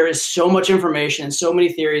 Now there is so much information and so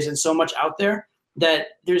many theories and so much out there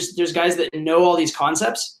that there's guys that know all these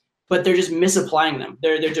concepts, but they're just misapplying them.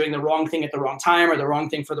 They're doing the wrong thing at the wrong time, or the wrong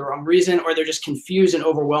thing for the wrong reason, or they're just confused and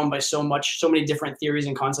overwhelmed by so many different theories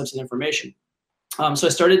and concepts and information. So I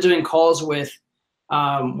started doing calls with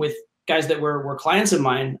guys that were clients of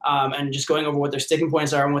mine, and just going over what their sticking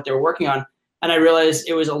points are and what they were working on. And I realized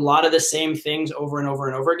it was a lot of the same things over and over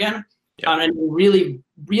and over again. Yeah. And really,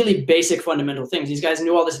 really basic fundamental things. These guys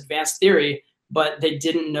knew all this advanced theory, but they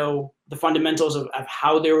didn't know the fundamentals of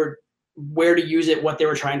how they were, where to use it, what they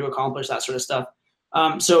were trying to accomplish, that sort of stuff.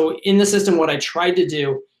 So in the system, what I tried to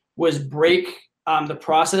do was break the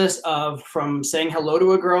process of from saying hello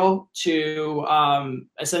to a girl to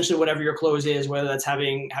essentially whatever your close is, whether that's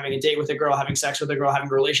having a date with a girl, having sex with a girl, having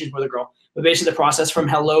a relationship with a girl, but basically the process from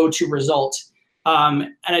hello to result.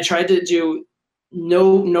 And I tried to do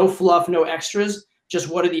no fluff, no extras, just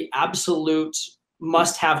what are the absolute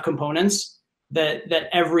must-have components that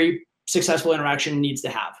every successful interaction needs to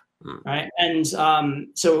have, right? And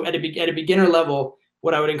so at a beginner level,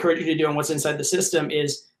 what I would encourage you to do and what's inside the system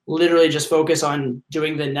is literally just focus on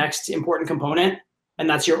doing the next important component, and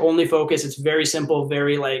that's your only focus. It's very simple,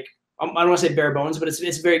 very like, I don't want to say bare bones, but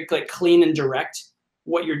it's very like clean and direct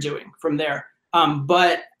what you're doing from there.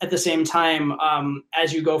 But at the same time,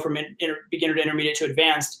 as you go from beginner to intermediate to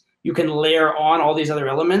advanced, you can layer on all these other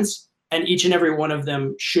elements, and each and every one of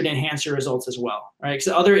them should enhance your results as well, right? Because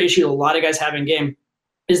the other issue a lot of guys have in game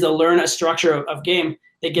is they'll learn a structure of game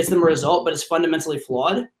that gets them a result, but it's fundamentally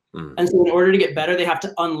flawed. And so in order to get better, they have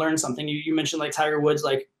to unlearn something. You mentioned like Tiger Woods,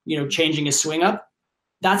 like, changing his swing up.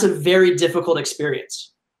 That's a very difficult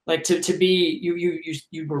experience. Like to be,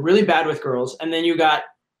 you were really bad with girls, and then you got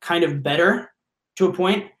kind of better to a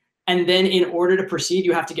point. And then in order to proceed,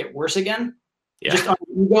 you have to get worse again. Yeah. Just on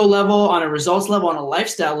an ego level, on a results level, on a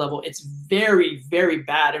lifestyle level, it's very, very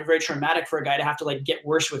bad and very traumatic for a guy to have to like get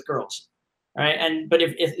worse with girls. Right. But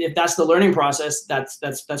if that's the learning process, that's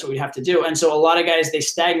what we have to do. And so a lot of guys, they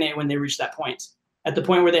stagnate when they reach that point. At the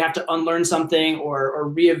point where they have to unlearn something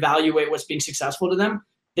or reevaluate what's being successful to them,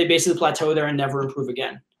 they basically plateau there and never improve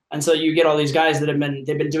again. And so you get all these guys that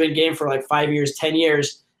they've been doing game for like 5 years, 10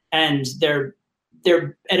 years, and they're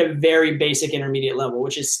at a very basic intermediate level,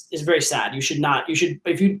 which is very sad. If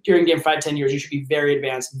you're in game 5, 10 years, you should be very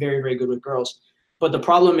advanced, very, very good with girls. But the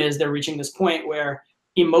problem is they're reaching this point where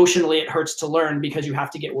emotionally it hurts to learn because you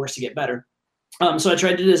have to get worse to get better. So I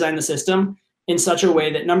tried to design the system in such a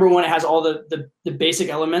way that, number one, it has all the basic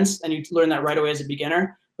elements, and you learn that right away as a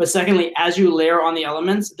beginner. But secondly, as you layer on the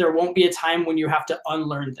elements, there won't be a time when you have to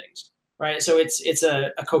unlearn things, right? So it's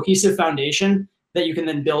a cohesive foundation that you can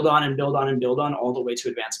then build on and build on and build on all the way to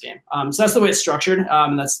advanced game. So that's the way it's structured.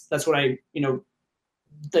 That's what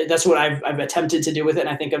that's what I've attempted to do with it, and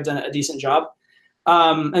I think I've done a decent job.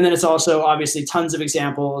 And then it's also obviously tons of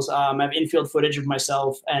examples. I have infield footage of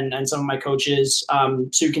myself and some of my coaches,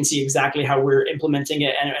 so you can see exactly how we're implementing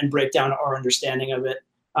it and break down our understanding of it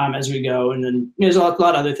as we go. And then there's a lot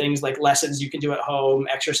of other things like lessons you can do at home,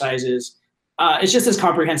 exercises. It's just as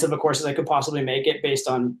comprehensive a course as I could possibly make it based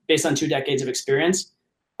on 2 decades of experience.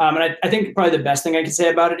 And I think probably the best thing I can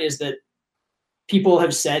say about it is that people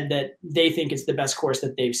have said that they think it's the best course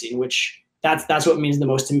that they've seen, which that's what means the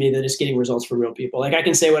most to me, that it's getting results for real people. Like I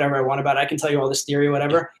can say whatever I want about it. I can tell you all this theory,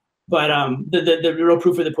 whatever. But the real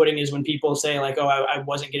proof of the pudding is when people say like, oh, I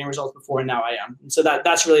wasn't getting results before and now I am. And so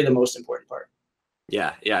that's really the most important part.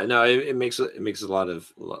 Yeah. No, it makes a lot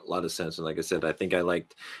of sense. And like I said, I think I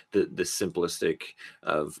liked the simplistic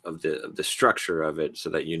of the structure of it, so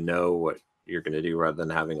that you know you're going to do rather than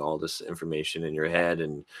having all this information in your head.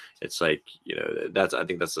 And it's like, you know, I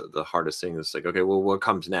think that's the hardest thing. It's like, okay, well, what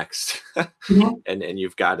comes next? Mm-hmm. and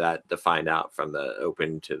you've got that to find out from the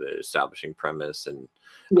open to the establishing premise. And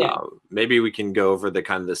maybe we can go over the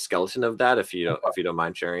kind of the skeleton of that if you don't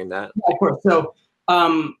mind sharing that. Yeah, of course. So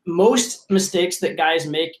most mistakes that guys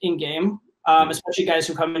make in game, especially guys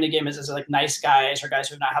who come into game as like nice guys or guys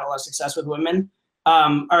who have not had a lot of success with women,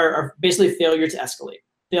 are basically failure to escalate,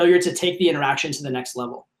 failure to take the interaction to the next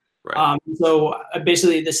level. Right. So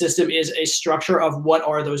basically the system is a structure of what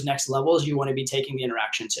are those next levels you want to be taking the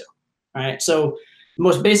interaction to, right? So the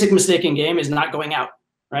most basic mistake in game is not going out,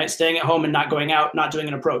 right? Staying at home and not going out, not doing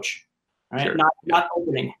an approach, right? Sure. Not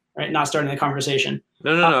opening, right? Not starting the conversation.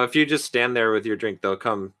 No. If you just stand there with your drink, they'll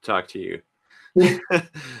come talk to you.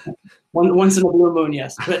 Once in a blue moon,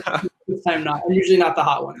 yes, but this time not, and usually not the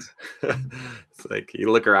hot ones. It's like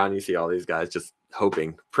you look around, you see all these guys just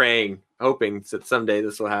hoping, praying, hoping that someday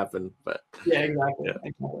this will happen. But yeah, exactly.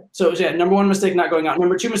 Exactly. So yeah, number one mistake, not going out.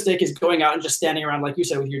 Number two mistake is going out and just standing around, like you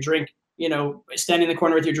said, with your drink. You know, standing in the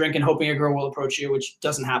corner with your drink and hoping a girl will approach you, which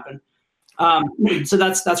doesn't happen. So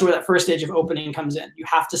that's where that first stage of opening comes in. You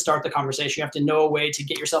have to start the conversation. You have to know a way to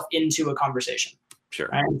get yourself into a conversation. Sure.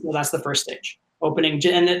 Right? So that's the first stage, opening,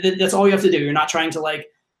 and that's all you have to do. You're not trying to like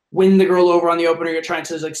win the girl over on the opener. You're trying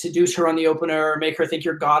to like seduce her on the opener or make her think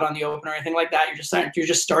you're God on the opener or anything like that. You're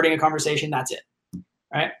just starting a conversation. That's it.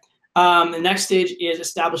 Right. The next stage is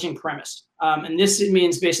establishing premise, and this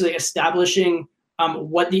means basically establishing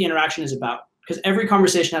what the interaction is about, because every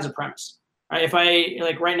conversation has a premise. Right? If I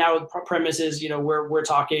like right now, premise is, you know, we're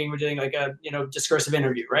talking, we're doing like a, you know, discursive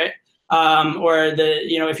interview, right? Or the,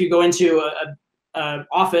 you know, if you go into a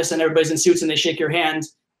office and everybody's in suits and they shake your hand,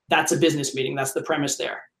 that's a business meeting. That's the premise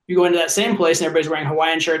there. You go into that same place and everybody's wearing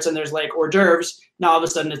Hawaiian shirts and there's like hors d'oeuvres. Now all of a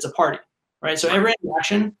sudden it's a party, right? So every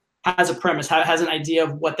interaction has a premise, has an idea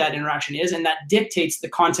of what that interaction is, and that dictates the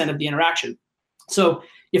content of the interaction. So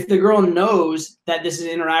if the girl knows that this is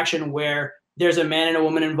an interaction where there's a man and a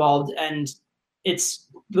woman involved and it's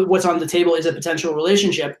what's on the table is a potential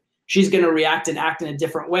relationship, she's going to react and act in a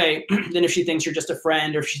different way than if she thinks you're just a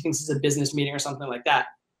friend or if she thinks it's a business meeting or something like that.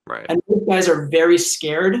 Right. And these guys are very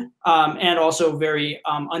scared and also very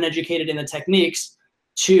uneducated in the techniques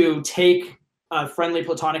to take a friendly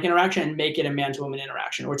platonic interaction and make it a man-to-woman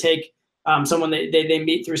interaction, or take someone they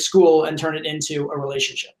meet through school and turn it into a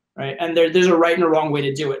relationship, right? And there's a right and a wrong way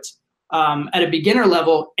to do it. At a beginner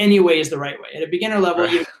level, any way is the right way. At a beginner level,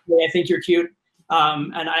 right. I think you're cute,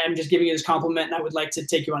 and I am just giving you this compliment and I would like to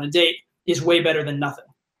take you on a date is way better than nothing.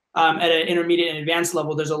 At an intermediate and advanced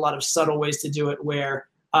level, there's a lot of subtle ways to do it where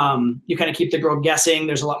you kind of keep the girl guessing.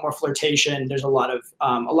 There's a lot more flirtation. There's a lot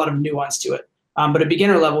of nuance to it. But at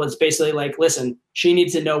beginner level, it's basically like, listen, she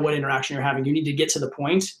needs to know what interaction you're having. You need to get to the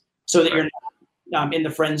point so that you're not in the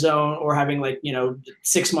friend zone or having like, you know,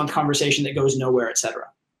 6-month conversation that goes nowhere, etc.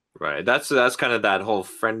 Right. That's kind of that whole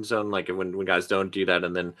friend zone. Like when guys don't do that,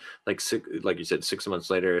 and then like you said, 6 months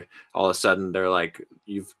later, all of a sudden they're like,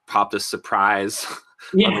 you've popped a surprise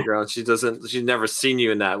on the girl. She's never seen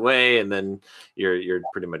you in that way, and then you're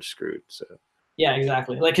pretty much screwed. So. Yeah,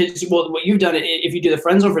 exactly. Like, well, what you've done, if you do the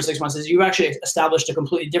friend zone for 6 months, is you've actually established a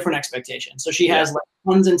completely different expectation. So she has like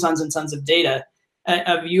tons and tons and tons of data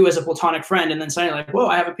of you as a platonic friend, and then suddenly like, whoa,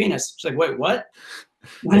 I have a penis. She's like, wait, what?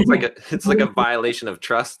 It's like a violation of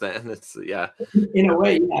trust. Then it's in a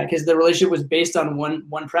way, yeah, because the relationship was based on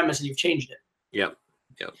one premise, and you've changed it. Yep.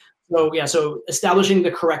 So establishing the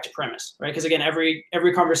correct premise, right? Because again,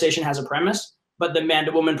 every conversation has a premise, but the man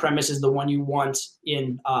to woman premise is the one you want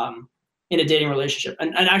in a dating relationship.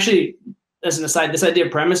 And actually, as an aside, this idea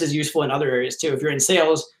of premise is useful in other areas too. If you're in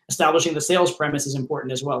sales, establishing the sales premise is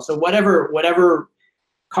important as well. So whatever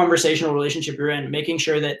conversational relationship you're in, making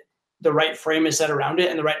sure that the right frame is set around it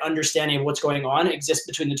and the right understanding of what's going on exists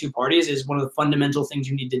between the two parties is one of the fundamental things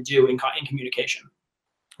you need to do in communication.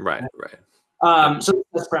 Right. So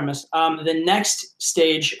that's premise. The next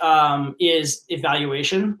stage is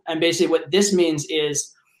evaluation. And basically what this means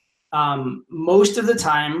is most of the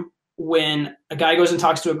time when a guy goes and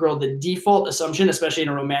talks to a girl, the default assumption, especially in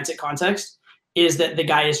a romantic context, is that the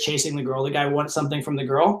guy is chasing the girl. The guy wants something from the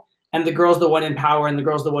girl, and the girl's the one in power, and the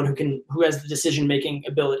girl's the one who has the decision-making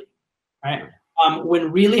ability. Right.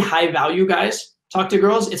 When really high value guys talk to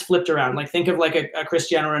girls, it's flipped around. Like think of like a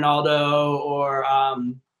Cristiano Ronaldo or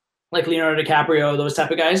like Leonardo DiCaprio, those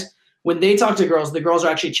type of guys. When they talk to girls, the girls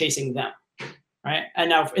are actually chasing them. Right. And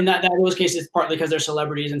now in those cases, partly because they're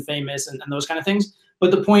celebrities and famous and those kind of things. But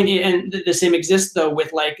the point, and the same exists though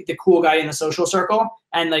with like the cool guy in the social circle,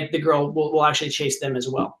 and like the girl will actually chase them as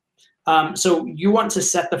well. So you want to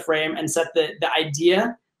set the frame and set the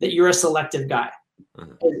idea that you're a selective guy.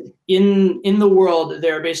 In the world,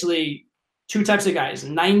 there are basically two types of guys.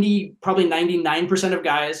 Probably 99% of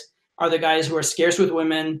guys are the guys who are scarce with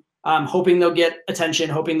women, hoping they'll get attention,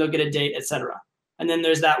 hoping they'll get a date, etc. And then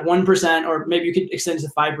there's that 1%, or maybe you could extend it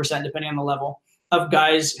to 5%, depending on the level, of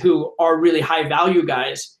guys who are really high value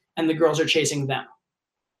guys, and the girls are chasing them,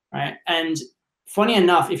 right? And funny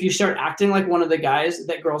enough, if you start acting like one of the guys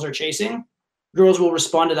that girls are chasing, girls will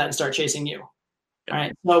respond to that and start chasing you,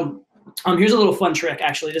 right? So here's a little fun trick,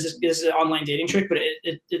 actually. This is an online dating trick, but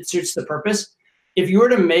it suits the purpose. If you were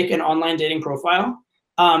to make an online dating profile,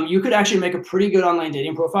 you could actually make a pretty good online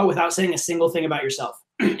dating profile without saying a single thing about yourself.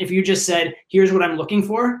 If you just said, here's what I'm looking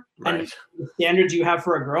for, and the standards you have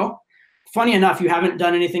for a girl. Funny enough, you haven't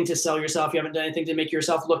done anything to sell yourself. You haven't done anything to make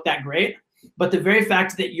yourself look that great. But the very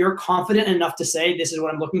fact that you're confident enough to say, this is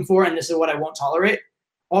what I'm looking for and this is what I won't tolerate,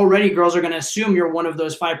 already girls are going to assume you're one of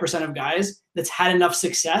those 5% of guys that's had enough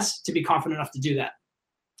success to be confident enough to do that.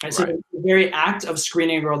 Right? So the very act of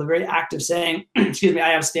screening a girl, the very act of saying, excuse me,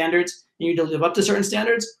 I have standards, and you need to live up to certain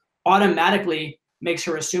standards, automatically makes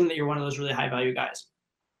her assume that you're one of those really high value guys.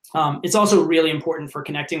 It's also really important for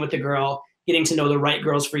connecting with the girl, getting to know the right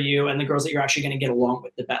girls for you and the girls that you're actually going to get along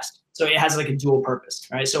with the best. So it has like a dual purpose,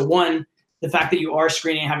 right? So one, the fact that you are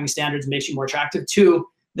screening and having standards makes you more attractive. Two,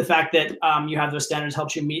 the fact that you have those standards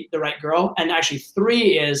helps you meet the right girl. And actually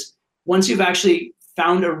three is, once you've actually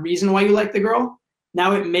found a reason why you like the girl,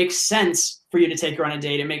 now it makes sense for you to take her on a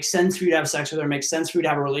date. It makes sense for you to have sex with her. It makes sense for you to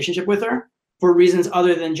have a relationship with her for reasons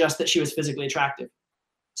other than just that she was physically attractive.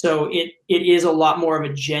 So it is a lot more of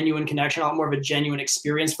a genuine connection, a lot more of a genuine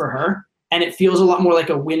experience for her. And it feels a lot more like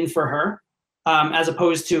a win for her, as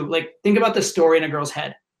opposed to, like, think about the story in a girl's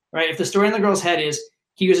head, right? If the story in the girl's head is,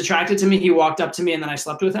 he was attracted to me, he walked up to me, and then I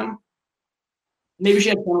slept with him, maybe she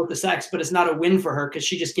had fun with the sex, but it's not a win for her because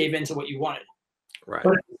she just gave in to what you wanted. Right.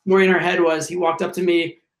 But the story in her head was, he walked up to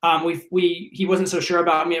me, he wasn't so sure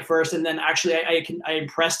about me at first, and then actually I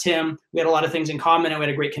impressed him. We had a lot of things in common, and we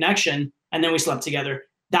had a great connection, and then we slept together.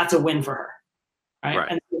 That's a win for her, right?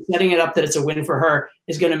 And setting it up that it's a win for her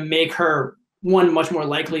is going to make her, one, much more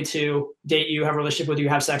likely to date you, have a relationship with you,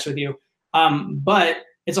 have sex with you. But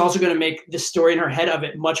it's also going to make the story in her head of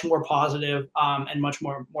it much more positive, and much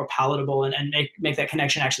more palatable, and make that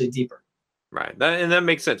connection actually deeper. Right. That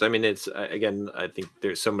makes sense. I mean, it's, again, I think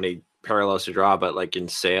there's so many parallels to draw, but like in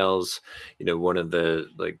sales, one of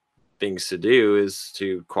the things to do is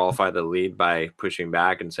to qualify the lead by pushing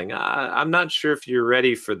back and saying, I'm not sure if you're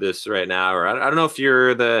ready for this right now, or I don't know if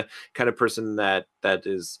you're the kind of person that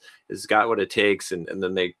is got what it takes, and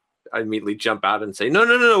then they immediately jump out and say,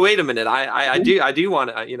 no, wait a minute, I do want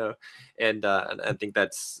to, and I think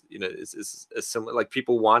that's is similar. Like,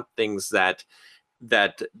 people want things that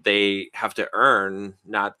they have to earn,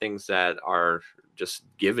 not things that are just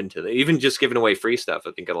given to them. Even just giving away free stuff.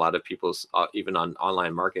 I think a lot of people's, even on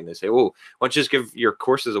online marketing, they say, "Oh, why don't you just give your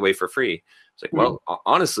courses away for free?" It's like, well,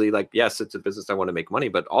 honestly, like, yes, it's a business, I want to make money,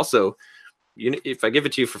 but also, if I give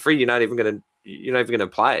it to you for free, you're not even gonna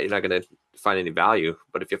apply it. You're not gonna find any value.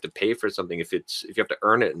 But if you have to pay for something, if you have to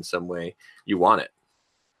earn it in some way, you want it.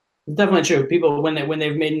 It's definitely true. People, when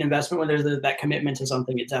they've made an investment, when there's that commitment to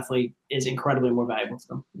something, it definitely is incredibly more valuable to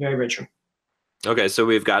them. Very, very true. Okay, so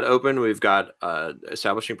we've got open, we've got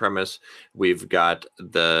establishing premise, we've got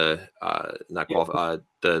the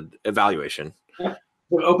the evaluation. Yeah.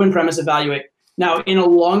 So open, premise, evaluate. Now, in a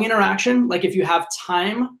long interaction, like if you have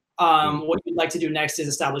time, what you'd like to do next is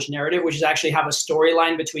establish narrative, which is actually have a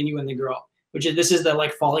storyline between you and the girl. This is the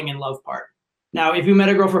like falling in love part. Now, if you met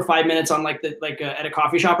a girl for 5 minutes on at a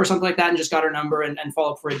coffee shop or something like that, and just got her number and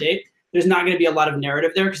follow up for a date, there's not going to be a lot of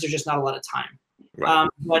narrative there because there's just not a lot of time. Right.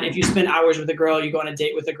 But if you spend hours with a girl, you go on a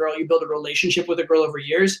date with a girl, you build a relationship with a girl over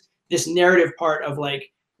years, this narrative part of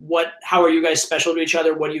like, how are you guys special to each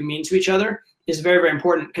other? What do you mean to each other is very, very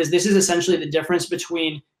important, because this is essentially the difference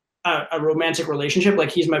between a romantic relationship,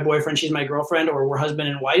 like he's my boyfriend, she's my girlfriend, or we're husband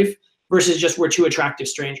and wife, versus just we're two attractive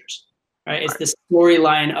strangers, right? It's the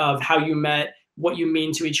storyline of how you met, what you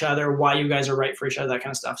mean to each other, why you guys are right for each other, that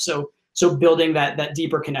kind of stuff. So building that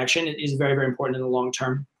deeper connection is very, very important in the long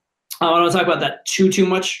term. I don't want to talk about that too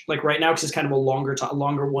much like right now, because it's kind of a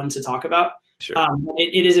longer one to talk about. Sure.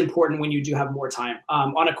 It is important when you do have more time.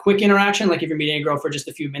 On a quick interaction, like if you're meeting a girl for just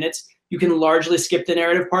a few minutes, you can largely skip the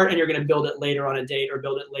narrative part, and you're going to build it later on a date, or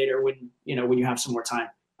build it later when you have some more time.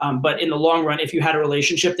 But in the long run, if you had a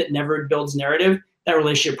relationship that never builds narrative, that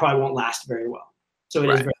relationship probably won't last very well. So it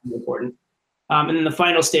is very important. And then the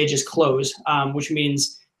final stage is close, which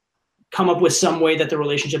means come up with some way that the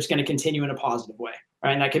relationship's going to continue in a positive way,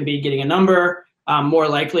 right? And that can be getting a number, more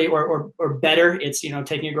likely, or better, it's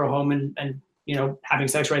taking a girl home and having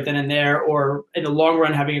sex right then and there, or in the long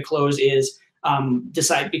run, having a close is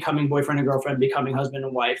decide becoming boyfriend and girlfriend, becoming husband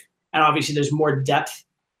and wife. And obviously there's more depth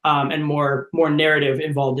and more narrative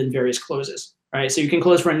involved in various closes, right? So you can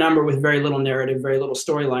close for a number with very little narrative, very little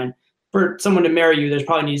storyline. For someone to marry you, there's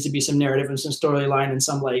probably needs to be some narrative and some storyline and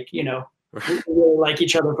some really like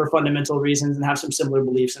each other for fundamental reasons and have some similar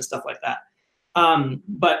beliefs and stuff like that.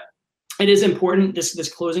 But it is important,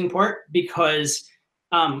 this closing part, because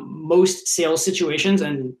most sales situations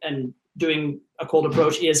and doing a cold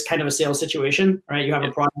approach is kind of a sales situation, right? You have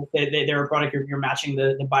a product, they're a product, you're matching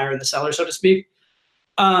the buyer and the seller, so to speak.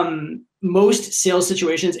 Most sales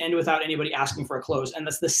situations end without anybody asking for a close, and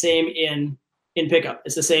that's the same in pickup.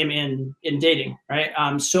 It's the same in dating, right?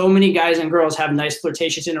 So many guys and girls have nice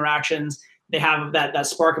flirtatious interactions. They have that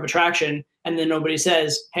spark of attraction, and then nobody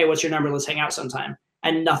says, "Hey, what's your number? Let's hang out sometime."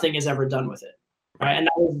 And nothing is ever done with it, right? And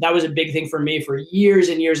that was a big thing for me for years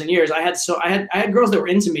and years and years. I had girls that were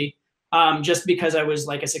into me just because I was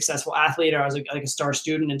like a successful athlete, or I was like a star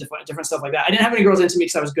student and different stuff like that. I didn't have any girls into me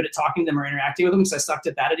because I was good at talking to them or interacting with them, because I sucked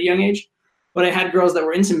at that at a young age. But I had girls that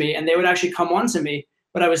were into me, and they would actually come on to me,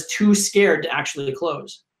 but I was too scared to actually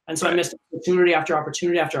close. And so I missed opportunity after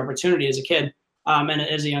opportunity after opportunity as a kid and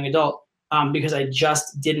as a young adult because I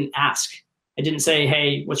just didn't ask. I didn't say,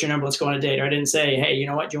 "Hey, what's your number? Let's go on a date." Or I didn't say, "Hey, you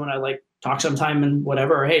know what? Do you want to like talk sometime and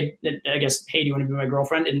whatever?" Or, "Hey, I guess, hey, do you want to be my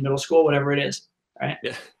girlfriend in middle school?" Whatever it is, right?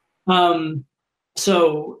 Yeah.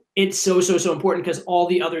 So it's so important, because all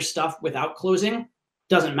the other stuff without closing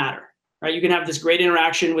doesn't matter, right? You can have this great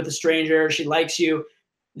interaction with a stranger. She likes you.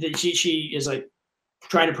 She is like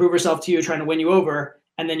trying to prove herself to you, trying to win you over,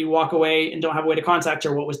 and then you walk away and don't have a way to contact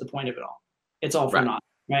her. What was the point of it all? It's all for naught,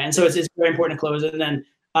 right? And so it's very important to close, and then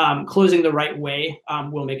closing the right way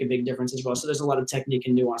will make a big difference as well. So there's a lot of technique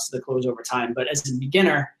and nuance to the close over time. But as a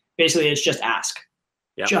beginner, basically it's just ask.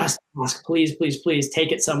 Yep. Just ask, please, please, please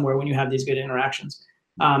take it somewhere when you have these good interactions.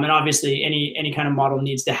 And obviously any kind of model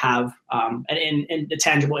needs to have a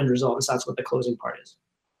tangible end result. So that's what the closing part is.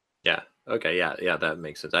 Yeah. Okay. Yeah. That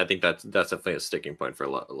makes sense. I think that's definitely a sticking point for a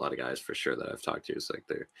lot of guys, for sure, that I've talked to. It's like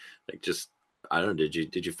they're like, just, I don't know.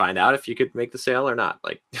 Did you find out if you could make the sale or not?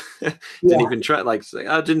 Like, didn't even try. Like,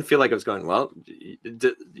 I didn't feel like it was going well.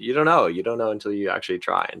 You don't know. You don't know until you actually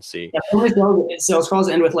try and see. Yeah, sales calls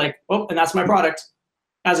end with like, "Oh, and that's my product,"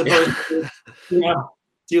 as opposed to, do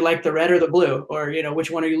you like the red or the blue, or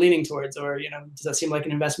which one are you leaning towards, or does that seem like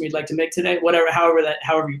an investment you'd like to make today? Whatever,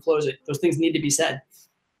 however you close it, those things need to be said.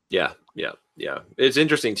 Yeah. It's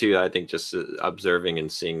interesting too. I think just observing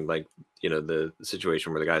and seeing like, the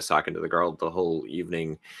situation where the guy's talking to the girl the whole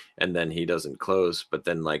evening and then he doesn't close, but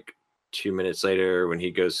then like 2 minutes later when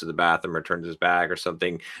he goes to the bathroom or turns his back or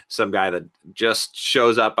something, some guy that just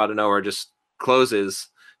shows up out of nowhere just closes,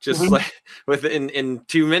 just like within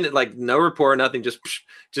 2 minutes, like no rapport, nothing, just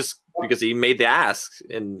because he made the ask,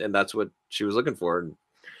 and that's what she was looking for. And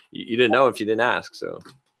you didn't know if you didn't ask. So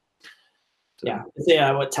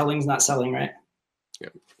yeah, what telling's not selling, right? Yeah,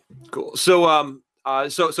 cool. So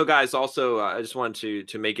so guys, also I just wanted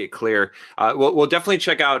to make it clear, we'll definitely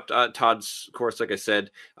check out Todd's course, like I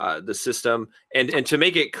said, the system, and to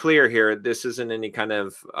make it clear here, this isn't any kind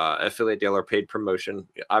of affiliate deal or paid promotion.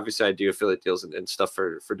 Obviously I do affiliate deals and stuff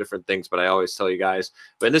for different things, but I always tell you guys,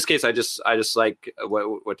 but in this case I just like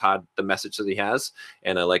what Todd, the message that he has,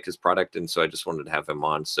 and I like his product, and so I just wanted to have him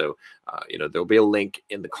on. So there'll be a link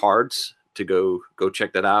in the cards to go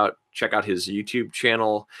check that out. Check out his YouTube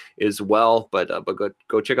channel as well, but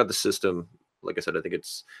go check out the system. Like I said, I think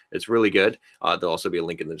it's really good. There'll also be a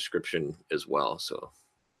link in the description as well. So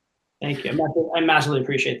thank you. I massively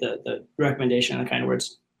appreciate the recommendation and the kind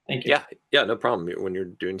words. Thank you. Yeah, no problem. When you're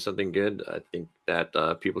doing something good, I think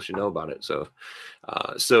that people should know about it. So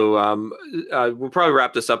we'll probably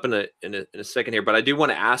wrap this up in a second here, but I do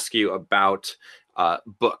want to ask you about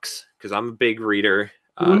books, because I'm a big reader.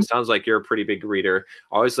 Sounds like you're a pretty big reader.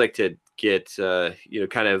 I always like to get,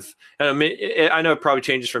 kind of, I know it probably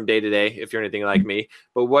changes from day to day if you're anything like me,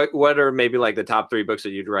 but what are maybe like the top 3 books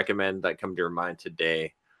that you'd recommend that come to your mind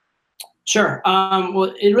today? Sure.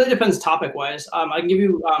 Well, it really depends topic wise. I can give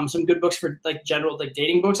you some good books for like general, like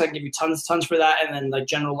dating books. I can give you tons for that. And then like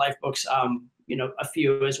general life books, a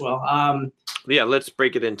few as well. Yeah, let's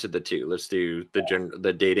break it into the 2. Let's do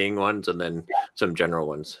the dating ones and then some general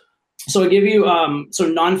ones. So I'll give you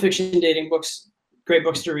nonfiction dating books, great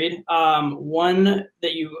books to read. One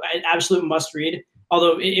that you absolute must read,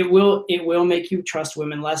 although it will make you trust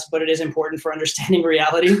women less, but it is important for understanding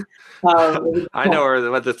reality. I know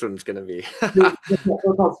what this one's going to be. It's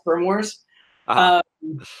called Sperm Wars. And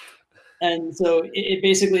so it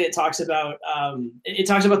basically talks about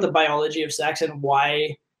the biology of sex and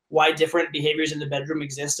why why different behaviors in the bedroom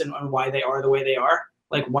exist and why they are the way they are,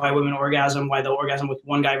 like why women orgasm, why they'll orgasm with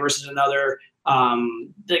one guy versus another,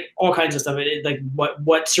 like all kinds of stuff. Like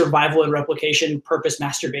what survival and replication purpose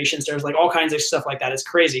masturbation starts, like all kinds of stuff like that. It's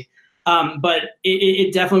crazy. But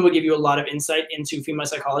it definitely will give you a lot of insight into female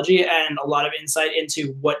psychology and a lot of insight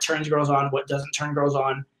into what turns girls on, what doesn't turn girls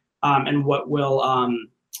on, and what will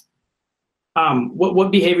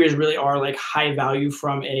what behaviors really are like high value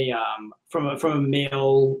from a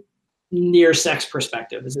male near sex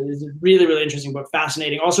perspective. It's a really, really interesting book,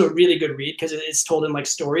 fascinating. Also a really good read because it's told in like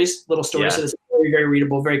stories, little stories. So it's very, very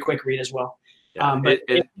readable, very quick read as well. Yeah.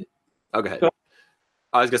 Okay. Go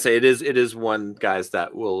I was gonna say it is one, guys,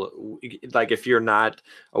 that will, like, if you're not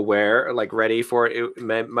aware, like ready for it,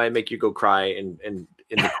 it might make you go cry in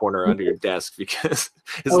the corner under your desk, because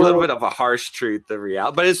it's a little bit of a harsh truth of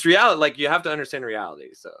reality, but it's reality. Like, you have to understand reality.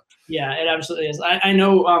 So yeah, it absolutely is. I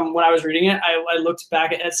know when I was reading it, I looked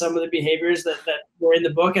back at some of the behaviors that were in the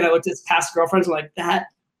book, and I looked at past girlfriends and like, that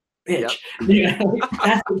bitch. Yep.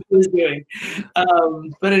 That's what she was doing.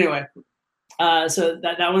 But anyway. So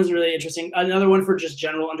that one's really interesting. Another one for just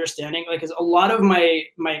general understanding, like, is a lot of my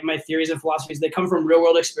theories and philosophies, they come from real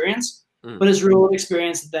world experience, but it's real world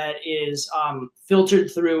experience that is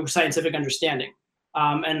filtered through scientific understanding.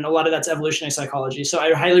 And a lot of that's evolutionary psychology. So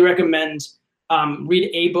I highly recommend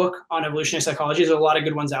read a book on evolutionary psychology. There's a lot of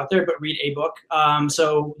good ones out there, but read a book.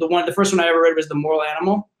 So the first one I ever read was The Moral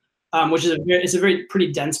Animal, which is it's a very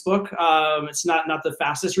pretty dense book. It's not the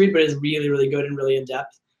fastest read, but it's really, really good and really in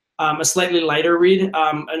depth. A slightly lighter read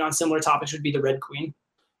and on similar topics would be The Red Queen.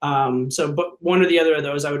 But one or the other of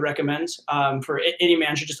those I would recommend for any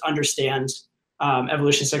man should just understand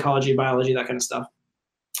evolution, psychology, biology, that kind of stuff.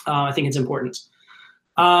 I think it's important.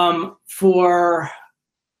 For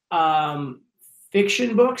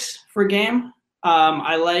fiction books for game,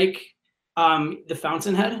 I like The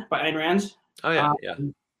Fountainhead by Ayn Rand. Oh yeah,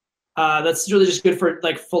 that's really just good for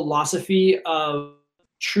like philosophy of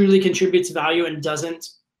truly contributes value and doesn't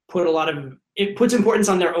put it puts importance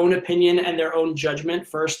on their own opinion and their own judgment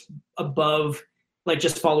first above like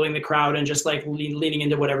just following the crowd and just like leaning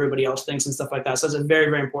into what everybody else thinks and stuff like that. So it's very,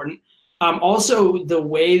 very important. Also the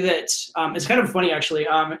way that it's kind of funny actually.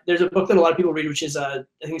 There's a book that a lot of people read, which is I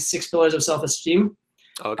think 6 Pillars of Self-Esteem.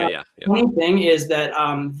 Okay, yeah. Funny thing is that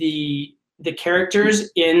the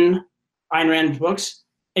characters in Ayn Rand books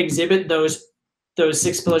exhibit those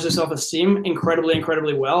 6 pillars of self-esteem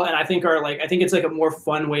incredibly well, and I think it's like a more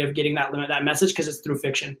fun way of getting that message because it's through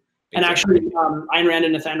fiction. Exactly. And actually, Ayn Rand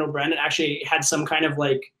and Nathaniel Branden actually had some kind of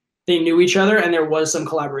like, they knew each other and there was some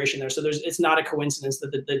collaboration there. So it's not a coincidence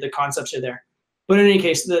that the concepts are there. But in any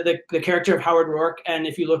case, the character of Howard Rourke, and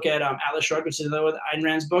if you look at Atlas Shrugged, which is another one of Ayn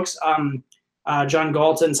Rand's books, John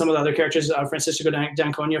Galt and some of the other characters, Francisco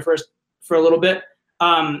d'Anconia for a little bit,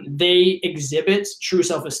 they exhibit true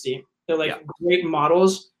self-esteem. They're like great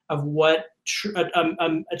models of what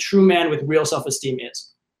a true man with real self-esteem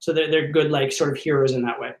is. So they're good, like sort of heroes in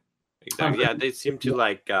that way. Exactly. Yeah, they seem to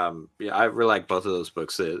like. I really like both of those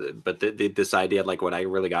books. But this idea, like, what I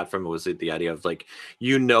really got from it was the idea of like,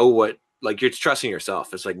 what, like, you're trusting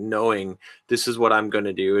yourself. It's like knowing this is what I'm going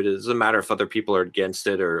to do. It doesn't matter if other people are against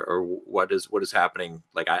it or what is happening.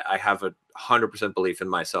 Like, I have 100% belief in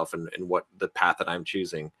myself and what the path that I'm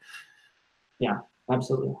choosing. Yeah,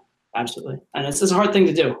 absolutely. Absolutely. And it's a hard thing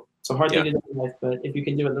to do. It's a hard thing to do in life, but if you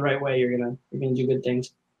can do it the right way, you're gonna do good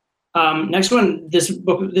things. Next one, this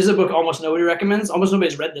is a book almost nobody recommends. Almost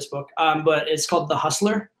nobody's read this book, but it's called The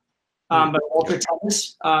Hustler by Walter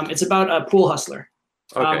Tevis. It's about a pool hustler.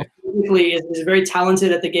 Okay. Basically is very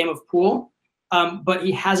talented at the game of pool, but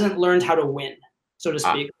he hasn't learned how to win, so to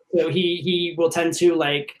speak. So he will tend to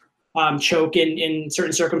like choke in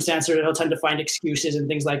certain circumstances. He'll tend to find excuses and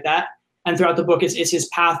things like that. And throughout the book, it's his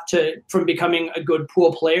path from becoming a good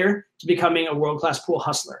pool player to becoming a world-class pool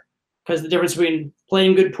hustler. Because the difference between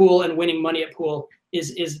playing good pool and winning money at pool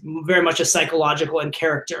is very much a psychological and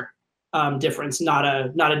character difference, not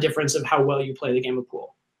a difference of how well you play the game of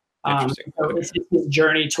pool. So it's his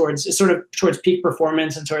journey towards peak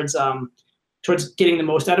performance and towards getting the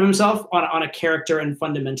most out of himself on a character and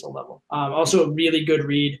fundamental level. Also a really good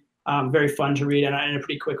read, very fun to read, and a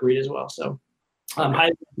pretty quick read as well. So.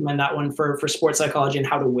 Highly recommend that one for sports psychology and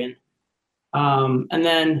how to win. And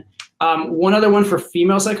then one other one for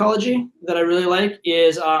female psychology that I really like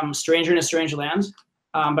is Stranger in a Strange Land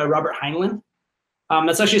by Robert Heinlein.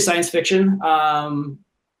 That's actually science fiction,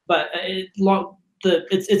 but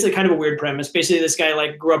it's a kind of a weird premise. Basically, this guy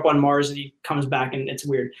like grew up on Mars and he comes back and it's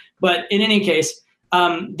weird. But in any case,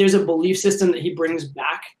 there's a belief system that he brings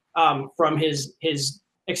back from his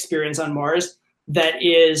experience on Mars that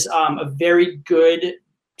is a very good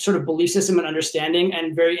sort of belief system and understanding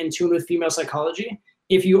and very in tune with female psychology.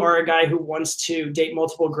 If you are a guy who wants to date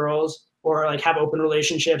multiple girls or like have open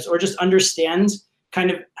relationships or just understand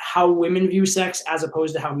kind of how women view sex as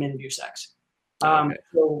opposed to how men view sex.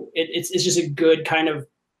 So it's just a good kind of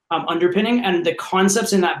underpinning, and the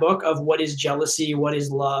concepts in that book of what is jealousy, what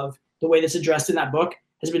is love, the way that's addressed in that book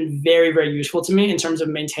has been very, very useful to me in terms of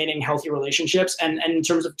maintaining healthy relationships and in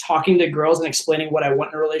terms of talking to girls and explaining what I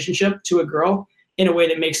want in a relationship to a girl in a way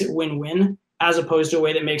that makes it win-win, as opposed to a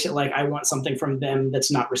way that makes it like I want something from them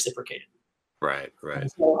that's not reciprocated. Right.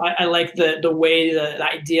 So I like the way the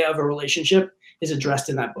idea of a relationship is addressed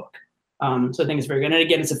in that book. So I think it's very good. And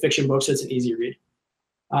again, it's a fiction book, so it's an easy read.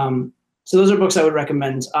 So those are books I would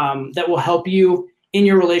recommend that will help you in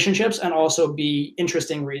your relationships and also be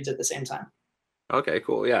interesting reads at the same time. Okay,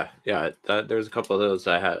 cool. Yeah. There's a couple of those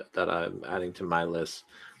that I'm adding to my list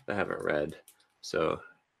that I haven't read. So,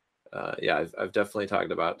 I've definitely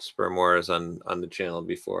talked about Sperm Wars on the channel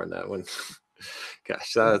before, and that one,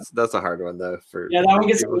 gosh, that's a hard one though. That one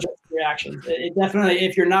gets some reactions. It definitely,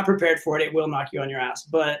 if you're not prepared for it, it will knock you on your ass.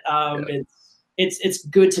 But it's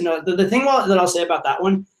good to know. The thing that I'll say about that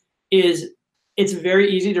one is it's very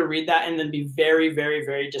easy to read that and then be very, very,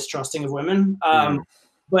 very distrusting of women.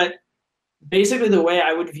 But basically the way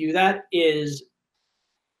I would view that is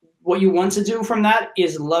what you want to do from that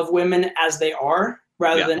is love women as they are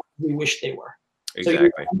rather than we wish they were. Exactly.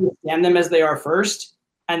 So you understand them as they are first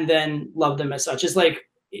and then love them as such. It's like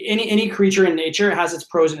any creature in nature has its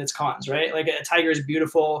pros and its cons, right? Like a tiger is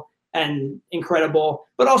beautiful and incredible,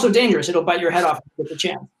 but also dangerous. It'll bite your head off with the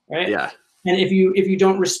chance, right? Yeah. And if you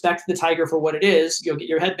don't respect the tiger for what it is, you'll get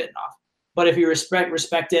your head bitten off. But if you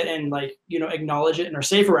respect it and acknowledge it and are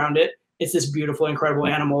safe around it, it's this beautiful, incredible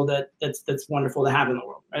animal that's wonderful to have in the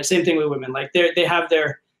world. Right? Same thing with women. Like they have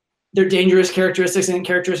their dangerous characteristics and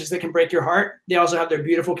characteristics that can break your heart. They also have their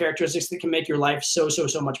beautiful characteristics that can make your life so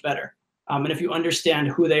much better. And if you understand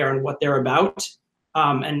who they are and what they're about,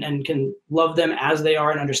 and can love them as they are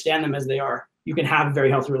and understand them as they are, you can have very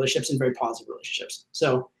healthy relationships and very positive relationships.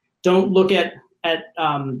 So don't look at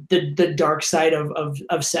the dark side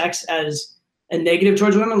of sex as a negative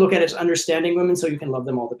towards women. Look at it as understanding women so you can love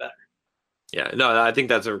them all the better. Yeah, no, I think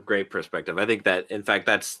that's a great perspective. I think that, in fact,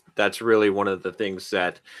 that's really one of the things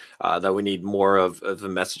that we need more of the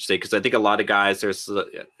message today. Because I think a lot of guys, I don't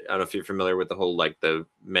know if you're familiar with the whole like the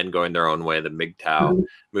men going their own way, the MGTOW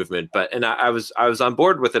movement. And I was on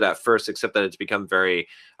board with it at first, except that it's become very,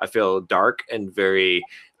 I feel, dark and very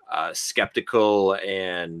skeptical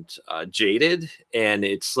and jaded. And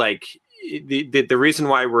it's like the reason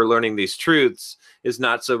why we're learning these truths is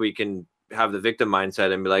not so we can have the victim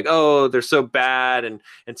mindset and be like, oh, they're so bad and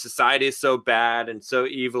society is so bad and so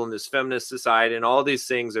evil in this feminist society and all these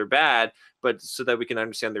things are bad, but so that we can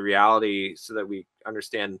understand the reality, so that we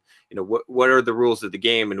understand, what are the rules of the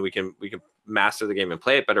game, and we can master the game and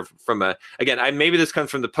play it better from maybe this comes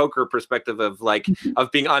from the poker perspective of like of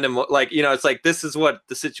being it's like, this is what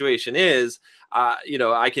the situation is.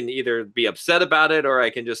 I can either be upset about it or I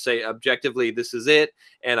can just say objectively this is it,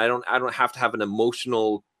 and I don't have to have an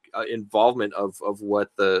emotional involvement of what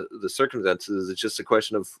the circumstances. It's just a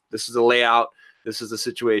question of, this is a layout, this is the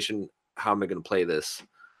situation, how am I going to play this?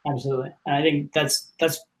 Absolutely. And I think that's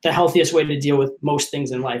the healthiest way to deal with most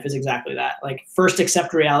things in life, is exactly that. Like, first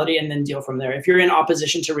accept reality and then deal from there. If you're in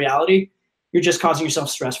opposition to reality, you're just causing yourself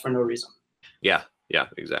stress for no reason. Yeah,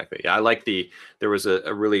 exactly. Yeah, I like there was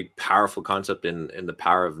a really powerful concept in The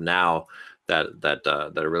Power of Now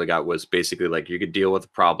that I really got, was basically like, you could deal with a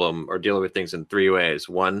problem or deal with things in three ways.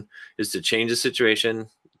 One is to change the situation,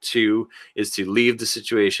 two is to leave the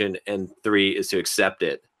situation, and three is to accept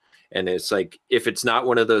it. And it's like, if it's not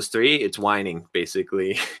one of those three, it's whining,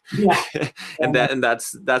 basically. Yeah.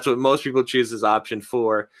 that's what most people choose as option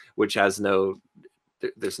 4, which has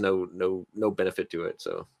there's no benefit to it.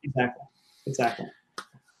 So Exactly.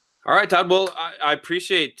 All right, Todd. Well, I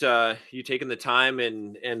appreciate you taking the time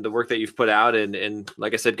and the work that you've put out. And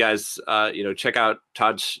like I said, guys, check out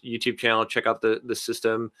Todd's YouTube channel. Check out the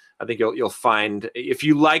system. I think you'll find, if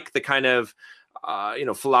you like the kind of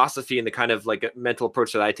philosophy and the kind of like a mental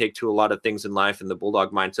approach that I take to a lot of things in life and the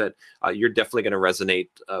bulldog mindset, you're definitely going to resonate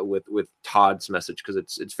with Todd's message, because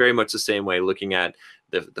it's very much the same way, looking at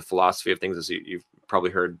the philosophy of things, as you've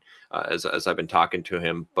probably heard as I've been talking to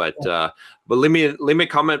him. But leave me a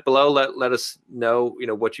comment below. Let us know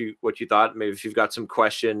what you thought. Maybe if you've got some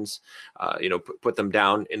questions, put them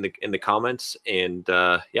down in the comments. And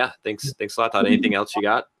thanks a lot, Todd. Anything else you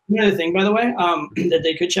got? Another thing, by the way, that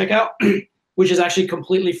they could check out, which is actually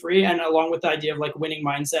completely free, and along with the idea of like winning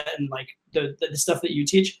mindset and like the stuff that you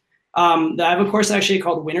teach, I have a course actually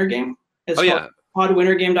called Winner Game.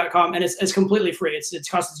 podwinnergame.com, and it's completely free. It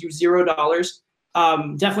costs you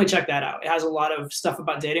 $0. Definitely check that out. It has a lot of stuff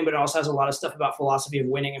about dating, but it also has a lot of stuff about philosophy of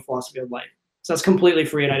winning and philosophy of life. So that's completely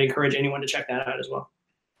free, and I'd encourage anyone to check that out as well.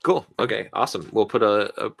 Cool. Okay. Awesome. We'll put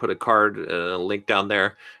a card, a link down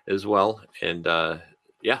there as well. And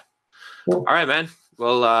yeah. Cool. All right, man.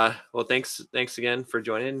 Well, thanks again for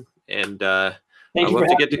joining. And we'll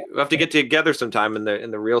have to get together sometime in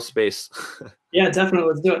the real space. Yeah, definitely.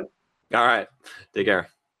 Let's do it. All right. Take care.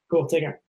 Cool. Take care.